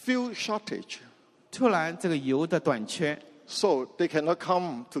fuel shortage. 突然这个油的短缺， So they cannot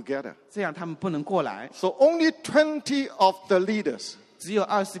come together. 这样他们不能过来。 So only 20 of the leaders 只有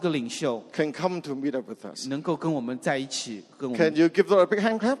20个领袖 can come to meet up with us. 能够跟我们在一起，跟我 Can 们 you give them a big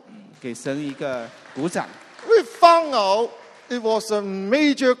hand clap? 给神一个鼓掌。 We found out it was a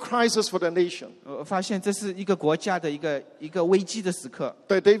major crisis for the nation. 我发现这是一个国家的一个危机的时刻。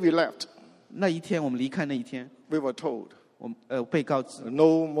 The day we left, 那一天我们离开那一天， we were told 我被告知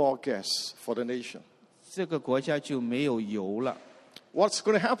no more gas for the nation. 这个国家就没有油了。 What's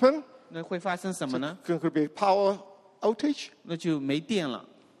going to happen? 那会发生什么呢？ Could be power outage. 那就没电了。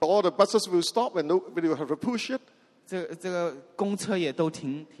 All the buses will stop and nobody will have to push it. 这个公车也都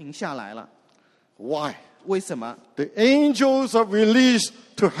停下来了。 Why? 为什么？ The angels are released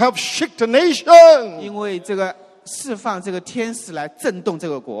to help shake the nation. 因为这个释放这个天使来震动这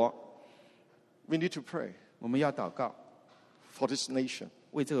个国。 We need to pray 我们要祷告， for this nation.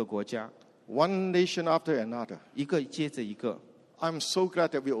 为这个国家， One nation after another. 一个接着一个。 I'm so glad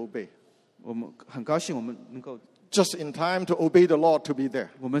that we obey. 我们很高兴，我们能够， Just in time to obey the Lord to be there.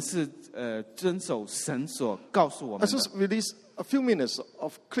 我们是遵守神所告诉我 I 们的。 just released a few minutes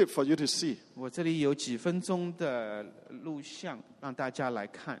of clip for you to see. 我这里有几分钟的录像，让大家来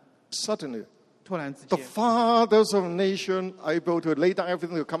看。 Suddenly, 突然之 the 间， fathers of the nation are able to lay down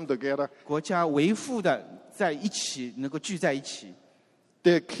everything to come together. 国家为父的在一起，能够聚在一起。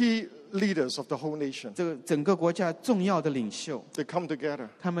 They're key leaders of the whole nation. 这个整个国家重要的领袖， They come together.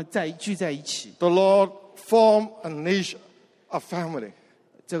 他们聚在一起。 The Lord formed a nation, a family.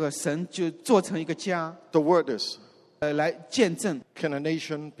 这个神就做成一个家， The word is, 来见证 can a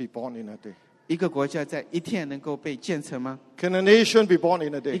nation be born in a day? 一个国家在一天能够被建成吗？ Can a nation be born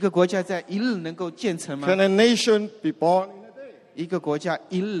in a 一 day? 个国家在一日能够建成吗？ Can a nation be born in a day? 一个国家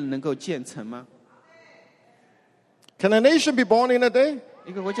一日能够建成吗？ Can a nation be born in a day?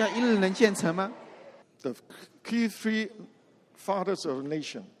 一个国家一日能建成吗？ The key three fathers of a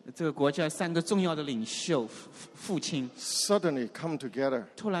nation 这个国家三个重要的领袖父亲 suddenly come together.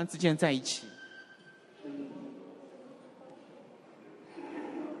 突然之间在一起。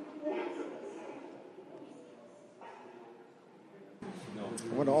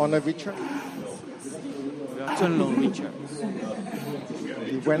 I want to honor Richard. 我要尊荣 Richard。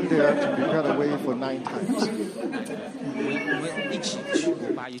 He went there to be cut away for 9 times. 我们一起去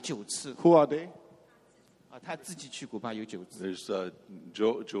古巴有9次 Who are they? 啊，他自己去古巴有9次。 There's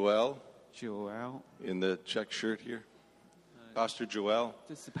Joel Joel， in the check shirt here. Pastor Joel.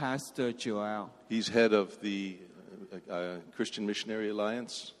 这是 Pastor Joel， He's head of the Christian Missionary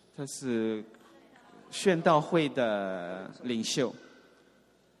Alliance. 他是宣道会的领袖。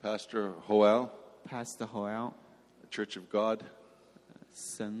 Pastor Joel, Pastor Joel， Church of God.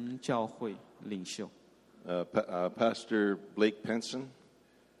 神教会领袖。 Pastor Blake Penson,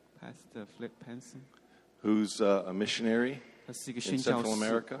 Pastor Flip Penson， who's a missionary 他是一个 in 宣教 Central 士，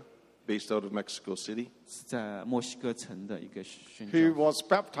 America, based out of Mexico City. 是在墨西哥城的一个宣 He 教。 was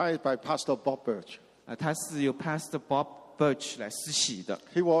baptized by Pastor Bob Birch. 他是由 Pastor Bob Birch 来施洗的。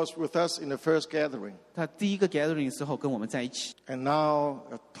 He was with us in the first gathering. 他第一个 gathering 的时候跟我们在一起。 And now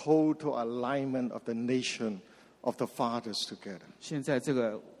a total alignment of the nation of the fathers together. 现在这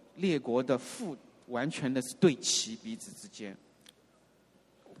个列国的父完全的是对齐彼此之间。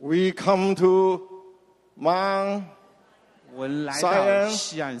 We come to Mount 我们来 Zion 到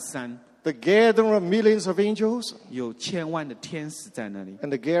西岸山， the gathering of millions of angels 有千万的天使在那里， and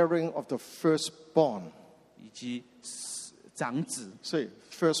the gathering of the firstborn. 以及长子、 Say,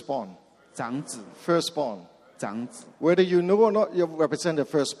 firstborn, 长子、 firstborn. 长子。 Whether you know or not, you represent the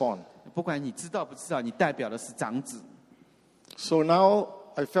firstborn. 不管你知道不知道，你代表的是长子。 So now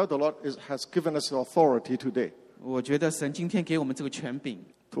I felt the Lord has given us the authority today 我觉得神今天给我们这个权柄，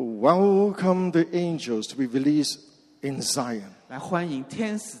 to welcome the angels to be released in Zion. 来欢迎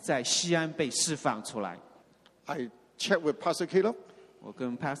天使在西安被释放出来。 I checked with Pastor Caleb, 我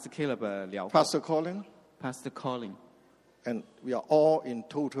跟 Pastor Caleb 聊过 Pastor Colin, ，Pastor Colin， and we are all in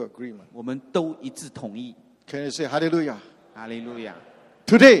total agreement. 我们都一致同意。 Can you say hallelujah? 哈利路亚！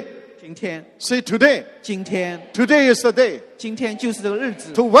 Today, 今天， say today. 今天， Today is the day 今天就是这个日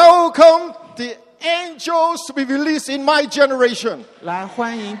子， to welcome the angels to be released in my generation. 来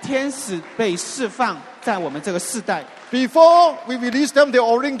欢迎天使被释放在我们这个世代。 Before we release them, they're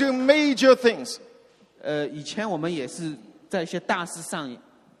already doing major things. 以前我们也是在一些大事上，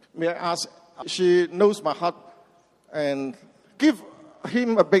 May I ask, she knows my heart, and give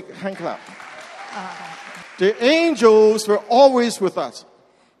him a big hand clap. The angels were always with us.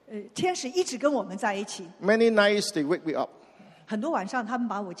 天使一直跟我们在一起， Many nights they wake me up. 很多晚上他们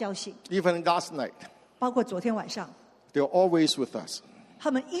把我叫醒， Even last night, 包括昨天晚上， they're always with us. 他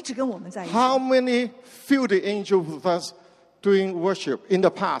们一直跟我们在一起。 How many feel the angel with us doing worship in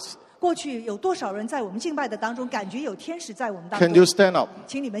the past? 过去有多少人在我们敬拜的当中，感觉有天使在我们当 Can you 中？ stand up?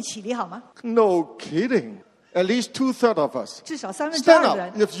 请你们起立好吗？ No kidding. At least 2/3 of us. 至少2/3 Stand 的 up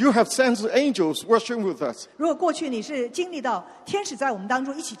人， if you have sensed angels worshiping with us. 如果过去你是经历到天使在我们当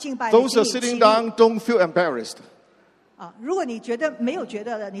中一起敬拜， Those 请 are 你起 sitting 立 down, don't feel embarrassed. 啊！如果你觉得没有觉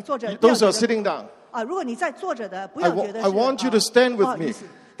得的，你坐着不要 Those 觉 are 得 sitting down. 啊！如果你在坐着的，不要觉得 I want you to stand with 不好意 me. 思，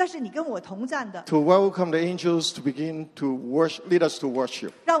但是你跟我同站的， To welcome the angels to begin to worship, lead us to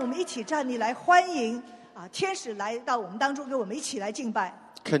worship. 让我们一起站立来欢迎啊！天使来到我们当中，跟我们一起来敬拜。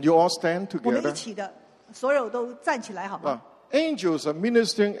 Can you all stand 我们一 together? 起的，所有都站起来好吗？ Angels are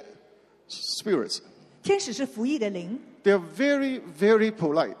ministering spirits. 天使是服役的灵， They are very, very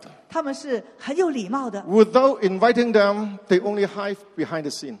polite. 他们是很有礼貌的。 Without inviting them, they only hide behind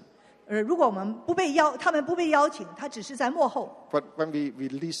the scene. 如果我们他们不被邀请，他只是在幕后。 But when we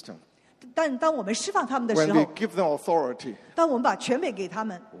release them, 但当我们释放他们的时 when we 候， give them authority, 当我们把权柄给他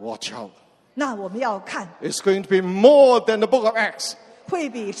们， watch out. 那我们要看， It's going to be more than the book of Acts. 会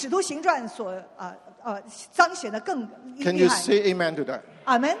比《使徒行传》所彰显的更 Can 厉 you 害。 say amen to that?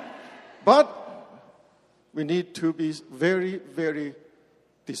 阿门。 But we need to be very, very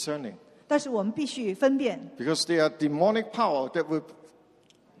discerning 但是我们必须分辨， because they are demonic power that will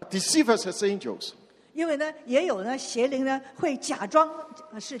deceive us as angels. 因为呢，也有呢邪灵呢会假装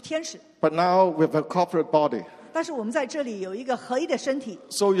是天使， But now with a corporate body. 但是我们在这里有一个合一的身体，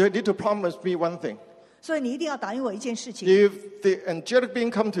 So you need to promise me one thing. 所以你一定要答应我一件事情： If the angelic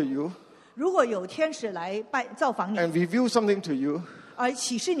being come to you 如果有天使来造访你， and reveal something to you, 而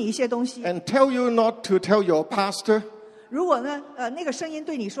启示你一些东西。 and tell you not to tell your pastor, 如果呢，那个声音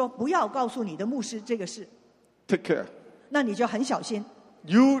对你说不要告诉你的牧师这个事， take care. 那你就很小心。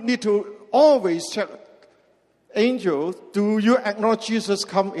 You need to always check. Angels, do you acknowledge Jesus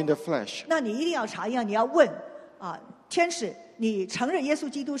come in the flesh? 那你一定要查验，你要问天使，你承认耶稣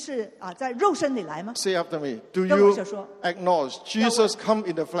基督是在肉身里来吗？ Say after me. Do 跟我 you 说说。 acknowledge Jesus come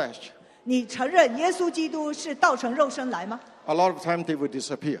in the flesh? 你承认耶稣基督是道成肉身来吗？ A lot of time they will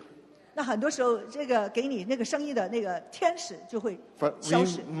disappear. 那很多时候，这个给你那个声音的那个天使就会 But 消 we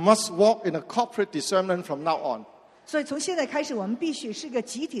失。 must walk in a corporate discernment from now on. 所以从现在开始，我们必须是个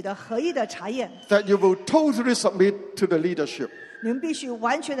集体的合一的查验。 That you will totally submit to the leadership. 你们必须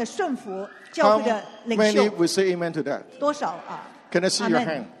完全的顺服教 How 会的领 many 袖。 will say amen to that? 多少Can I see your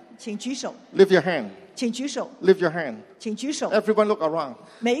hand? 请举手， Lift your hand. 请举手， Lift your hand. 请举手。 Everyone look around.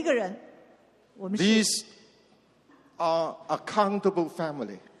 每一个人，我们是， These are accountable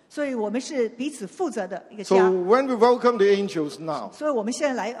family. 所以我们是彼此负责的一个 So 家。 when we welcome the angels now, 所以我们现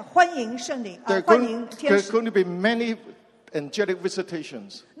在来欢迎圣灵 there are 欢迎天 there's 使， going to be many angelic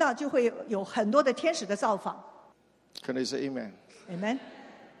visitations. 那就会有很多的天使的造访。 Can I say amen? Amen。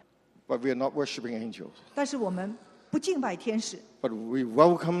 But we are not worshiping angels. 但是我们不敬拜天使， But we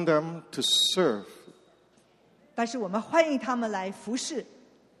welcome them to serve. 但是我们欢迎他们来服侍。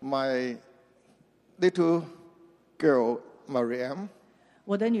 My little girl, Mariam,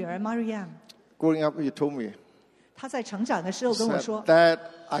 我的女儿 Mariam， growing up, you told me 她在成长的时候跟我 said 说， that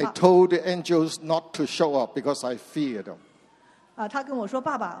I told the angels not to show up because I fear them. 她跟我说，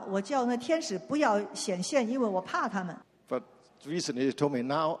爸爸，我叫那天使不要显现，因为我怕他们。 But recently, he told me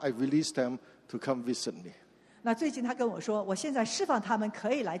now I release them to come visit me. 那最近他跟我说，我现在释放他们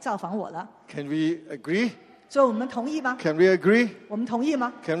可以来造访我了。 Can we agree? 所以我们同意吗？ Can we agree? 我们同意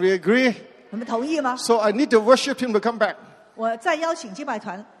吗？ Can we agree? 我们同意吗？ So I need the worship team to come back. 我再邀请敬拜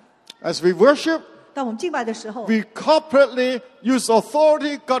团， As we worship, 当我们敬拜的时候， we corporately use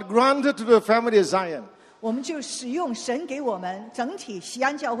authority God granted to the family of Zion 我们就使用神给我们整体西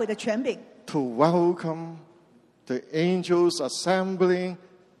安教会的权柄， to welcome the angels assembling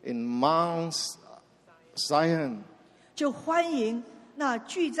in Mount Zion. 就欢迎那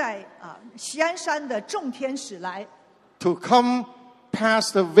聚在西安山的众天使来， To come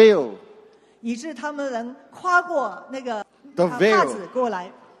past the veil 以致他们能跨过那个 The veil 帕子过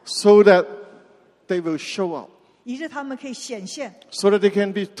来， so that they will show up. 以致他们可以显现， So that they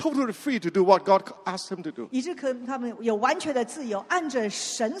can be totally free to do what God asked them to do. 以致他们有完全的自由，按着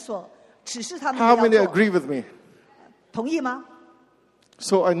神所指示他们 How 的 many 要做。 agree with me? 同意吗？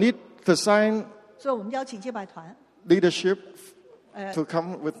 So I need the Zion 所以我们邀请敬拜团， leadership to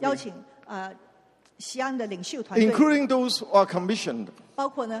come with 邀 me, 请西安的领袖团队， including those who are commissioned 包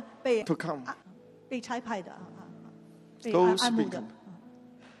括呢被 to come. 被差派的被 Those 按牧 we 的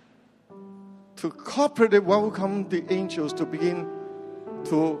can.，To corporately welcome the angels to begin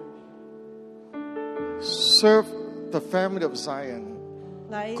to serve the family of Zion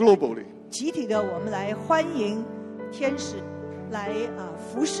来 globally. 集体的，我们来欢迎天使来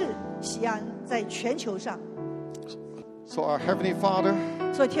服侍西安，在全球上。 So our Heavenly Father,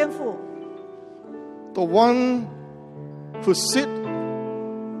 所以天父， the one who sit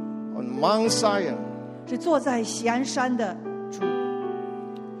on Mount Zion, 是坐在西安山的主，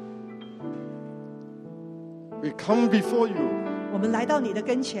 we come before you 我们来到你的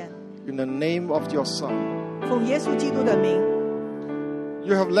跟前， in the name of your Son. 奉耶稣基督的名，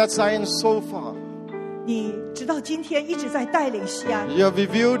 You have led Zion so far. 你直到今天一直在带领西安， You have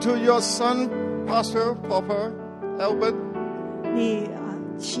revealed to your son, Pastor Papa Albert, 你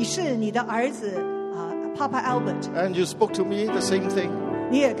启示你的儿子Papa Albert， and you spoke to me the same thing.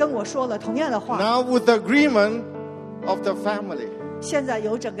 你也跟我说了同样的话。 Now with the agreement of the family, 现在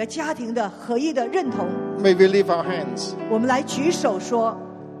有整个家庭的合一的认同， may we lift our hands. 我们来举手说，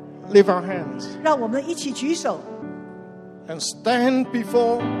 Lift our hands 让我们一起举手， and stand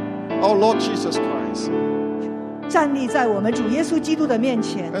before our Lord Jesus Christ 站立在我们主耶稣基督的面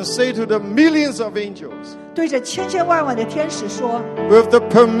前， and say to the millions of angels, 对着千千万万的天使说， with the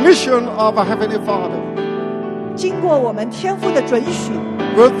permission of our Heavenly Father, 经过我们天父的准许，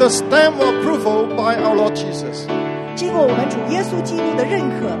 with the stamp of approval by our Lord Jesus, 经过我们主耶稣基督的认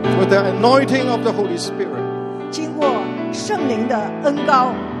可， with the anointing of the Holy Spirit, 经过圣灵的恩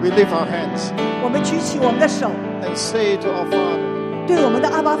膏， we lift our hands 我们举起我们的手， and say to our Father, 对我们的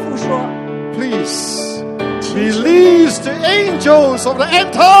阿爸父说， please release the angels of the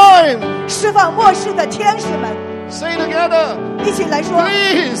end time. 释放末世的天使们， Say together, 一起来说，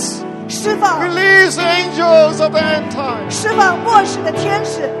 please 释放 release the angels of the end time. 释放末世的天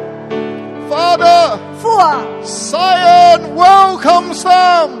使， Father, 父啊， Zion welcomes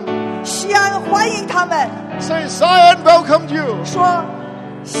them. 西安欢迎他们。 Say, Zion welcome you. 说，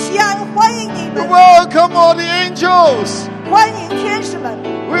西安欢迎你 We 们， welcome all the angels. 欢迎天使们，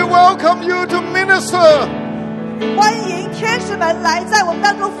 We welcome you to minister. 欢迎天使们来在我们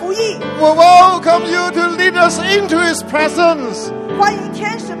当中服役， We welcome you to lead us into His presence. 欢迎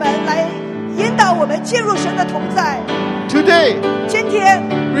天使们来引导我们进入神的同在。 Today, 今天，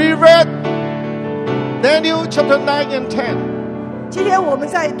 we read Daniel chapter 9 and 10. 今天我们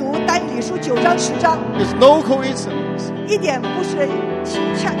在读但以理书9章10章， It's no coincidence. 一点不是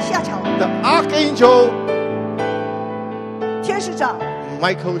恰巧， The archangel 天使长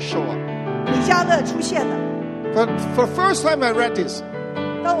Michael showed up. 米迦勒出现了。 But for the first time I read this,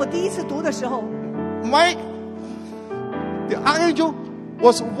 当我第一次读的时候， the archangel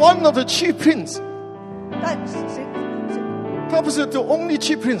was one of the chief prince. 但他不是 the only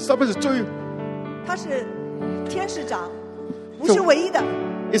chief prince. 他是天使长，不是唯一的，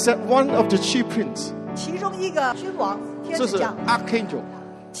 It's that one of the chief prince. 其中一个君王天这是使长， archangel.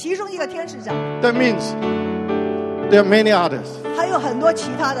 其中一个天使长， That means there are many others. 还有很多其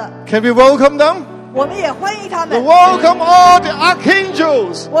他的， Can we welcome them? 我们也欢迎他 We 们。 welcome all the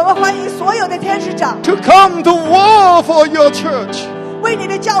archangels 我们欢迎所有的天使长 to come to war for your church. 为你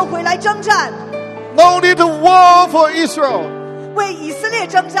的教会来征战， Not only to war for Israel, 为以色列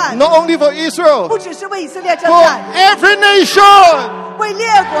征战， not only for Israel, 不只是为以色列征 for 战， every nation. 为列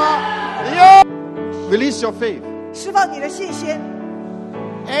国 Yeah. Release your faith. 释放你的信心。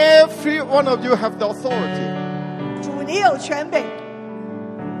 Every one of you have the authority. 主，你有权柄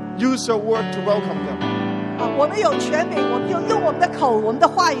Use your word to welcome them. 啊！我们有权柄，我们就用我们的口、我们的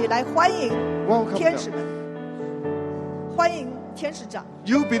话语来欢迎 Welcome 天使 them. 们，欢迎天使长。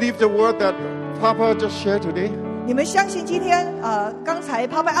 You believe the word that Papa just shared today? 你们相信今天刚才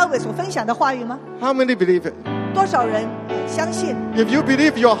Papa Albert 所分享的话语吗？ How many believe it? 多少人相信？ If you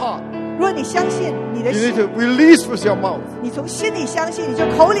believe your heart, 如果你相信你的 you need 心， to release with your mouth. 你从心里相信，你就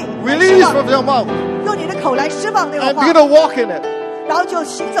口里来释 Release 放 with your mouth 用你的口来释放那个 and 话 begin，to walk in it. 然后就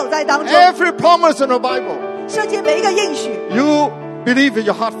行走在当中。 Every promise in the Bible, 圣经每一个应许， you believe in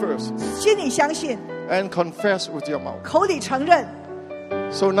your heart first 心里相信， and confess with your mouth. 口里承认。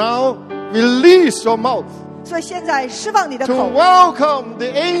 So now, release your mouth 所以现在释放你的 to 口， welcome the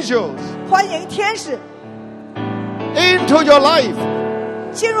angels 欢迎天使 into your life,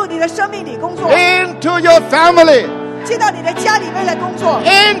 进入你的生命里工作， into your family, 进到你的家里面来工作，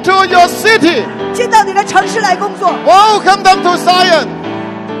 into your city. 进到你的城市来工作。 Welcome them to Zion.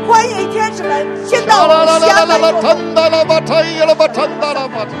 欢迎天使们进到我们西安来工作。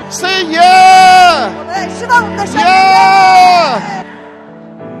 Say yeah, 我们来释放我们的生命。 yeah.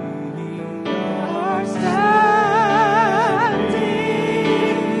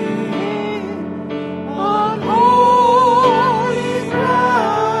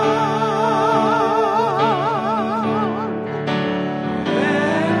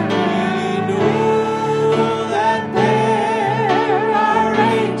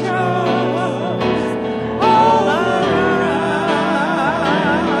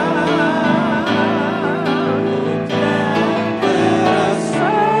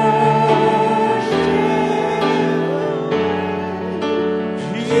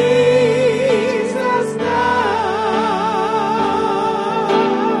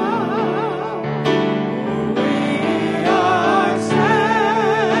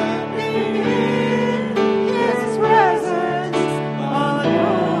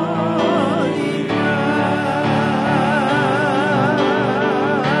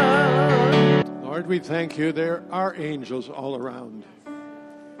 Lord, we thank you. There are angels all around.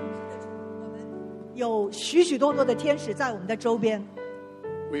 有许许多多的天使在我们的周边，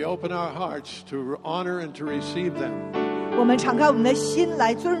 We open our hearts to honor and to receive them 我们敞开我们的心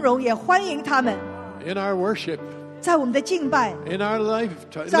来尊荣，也欢迎他们 in our worship, 在我们的敬拜， in our life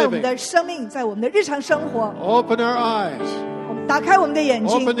在我们 living. 的生命，在我们的日常生活。 Open our eyes, 我们打开我们的眼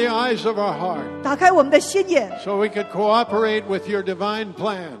open 睛， the eyes of our heart, 打开我们的心眼， so we could cooperate with your divine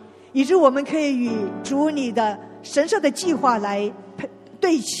plan. 以致我们可以与主你的神圣的计划来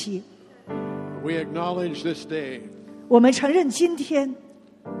对齐。 We acknowledge this day. 我们承认今天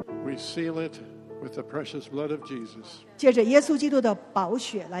We seal it with the precious blood of Jesus. 借着耶稣基督的宝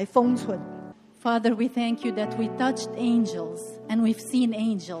血来封存。 Father, we thank you that we touched angels and we've seen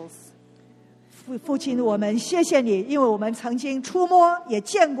angels. 父亲，我们谢谢你，因为我们曾经触摸，也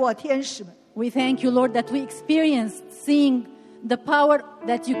见过天使们。 We thank you, Lord, that we experienced seeing the power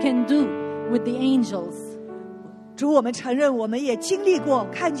that you can do with the angels. 主，我们承认，我们也经历过，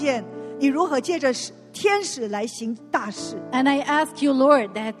看见你如何借着天使来行大事。 And I ask you,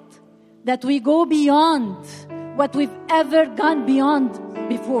 Lord, that that we go beyond what we've ever gone beyond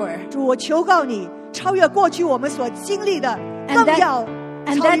before. 主，我求告你，超越过去我们所经历的， And 更要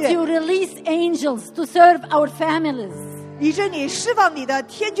And 超 that 越， you release angels to serve our families, 以致你释放你的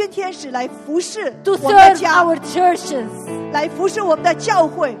天军天使来服侍 to 我们的 serve 家， our churches, 来服侍我们的教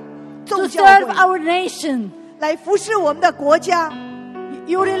会、 to 众教 serve 会， our nation. 来服侍我们的国家。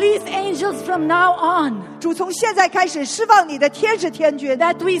 You release angels from now on, 主，从现在开始释放你的天使天军，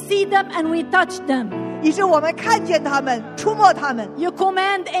 that we see them and we touch them. 以致我们看见他们，触摸他们。 You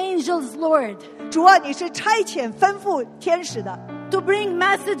command angels, Lord, 主啊，你是差遣吩咐天使的， to bring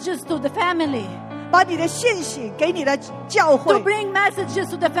messages to the family, 把你的信息给你的教 to 会， bring messages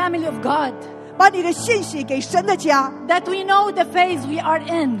to the family of God, 把你的信息给神的家， that we know the phase we are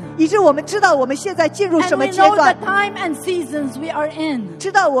in, 以致我们知道我们现在进入 and 什么 we 阶 know the 段， time and seasons we are in.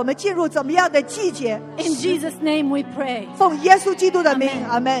 知道我们进入怎么样的季节。 In Jesus' name we pray. 奉耶稣基督的名，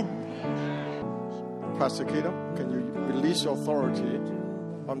阿门。 Pastor Caleb, can you release your authority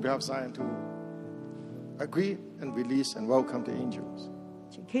on behalf of Zion to agree and release and welcome the angels?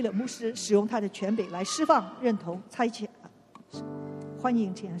 请 K 勒牧师使用他的权柄来释放、认同、差遣、欢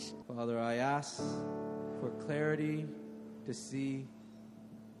迎天使。 Father, I ask for clarity to see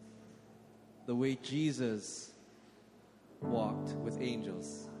the way Jesus walked with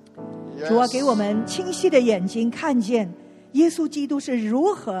angels. 主啊，给我们清晰的眼睛，看见耶稣基督是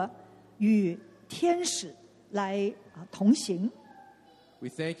如何与天使来同行。 We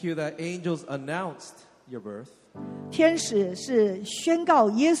thank you that angels announced your birth. 天使是宣告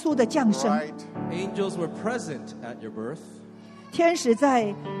耶稣的降生， Right. Angels were present at your birth. 天使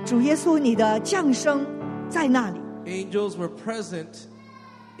在主耶稣你的降生在那里。 Angels were present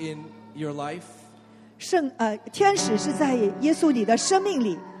in your life. 天使是在耶稣你的生命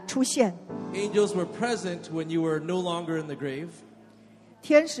里出现。 Angels were present when you were no longer in the grave.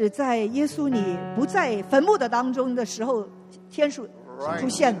 天使在耶稣你不在坟墓的当中的时候，天使出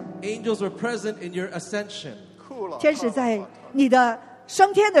现了。 Angels were present in your ascension. 天使在你的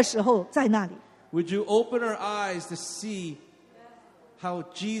升天的时候在那里。 Would you open our eyes to see how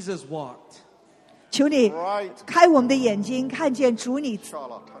Jesus walked? 求你 Right. 开我们的眼睛，看见主你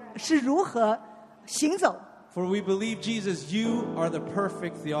是如何行走。 For we believe, Jesus, you are the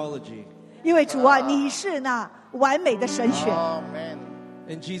perfect theology. 因为主啊，你是那完美的神选。 Amen.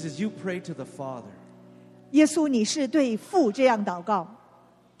 And Jesus, you pray to the Father 耶稣，你是对父这样祷告，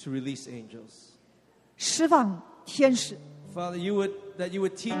 to release angels. 释放天使。 Father, you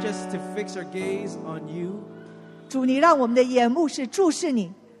would teach us to fix our gaze on you, 主，你让我们的眼目是注视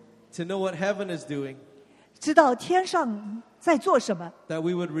你， to know what heaven is doing, 知道天上在做什么， that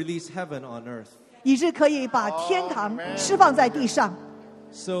we would release heaven on earth. 以致可以把天堂释放在地上。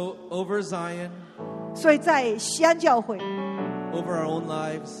 So over Zion, 所以在西安教会， over our own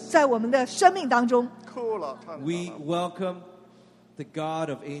lives, 在我们的生命当中， we welcome the God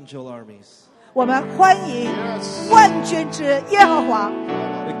of angel armies. 我们欢迎万军之耶和华。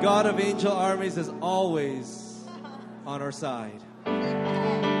 The God of angel armies is always on our side.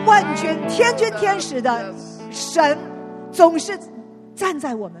 万军天军天使的神总是站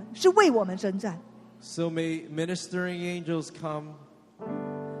在我们，是为我们征战。 So may ministering angels come.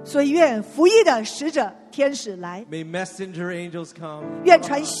 所以愿服役的使者天使来， May messenger angels come. 愿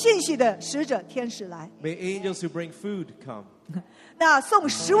传信息的使者天使来， May angels who bring food come. 那送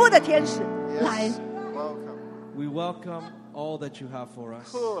食物的天使来。 Welcome. We welcome all that you have for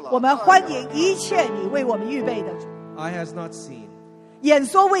us. 我们欢迎一切你为我们预备的， Eye has not seen, 眼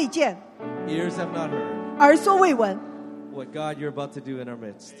所未见， ears have not heard, 耳所未闻。 what God you're about to do in our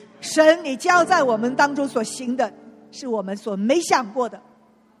midst. 神，你将在我们当中所行的，是我们所没想过的。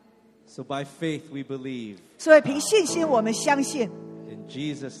 So by faith we believe. 所以凭信心，我们相信， In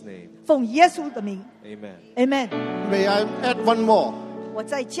Jesus' name, 奉耶稣的名 amen. ，Amen。 May I add one more? 我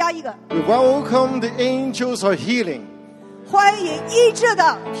再加一个， We welcome the angels of healing. 欢迎医治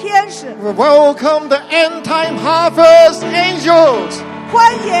的天使， We welcome the end time harvest angels.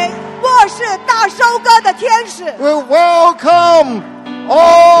 欢迎末世大收割的天使， We welcome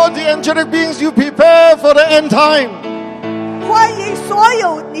all the angelic beings you prepare for the end time. 欢迎所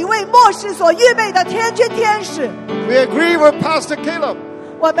有你为末世所预备的天军天使。 We agree with Pastor Caleb.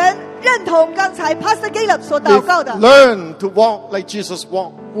 我们认同刚才 Pastor Caleb 所祷告的， Learn to walk like Jesus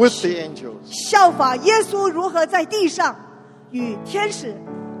walked with the angels. 效法耶稣如何在地上与天使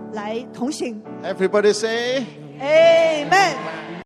来同行。 Everybody say, Amen。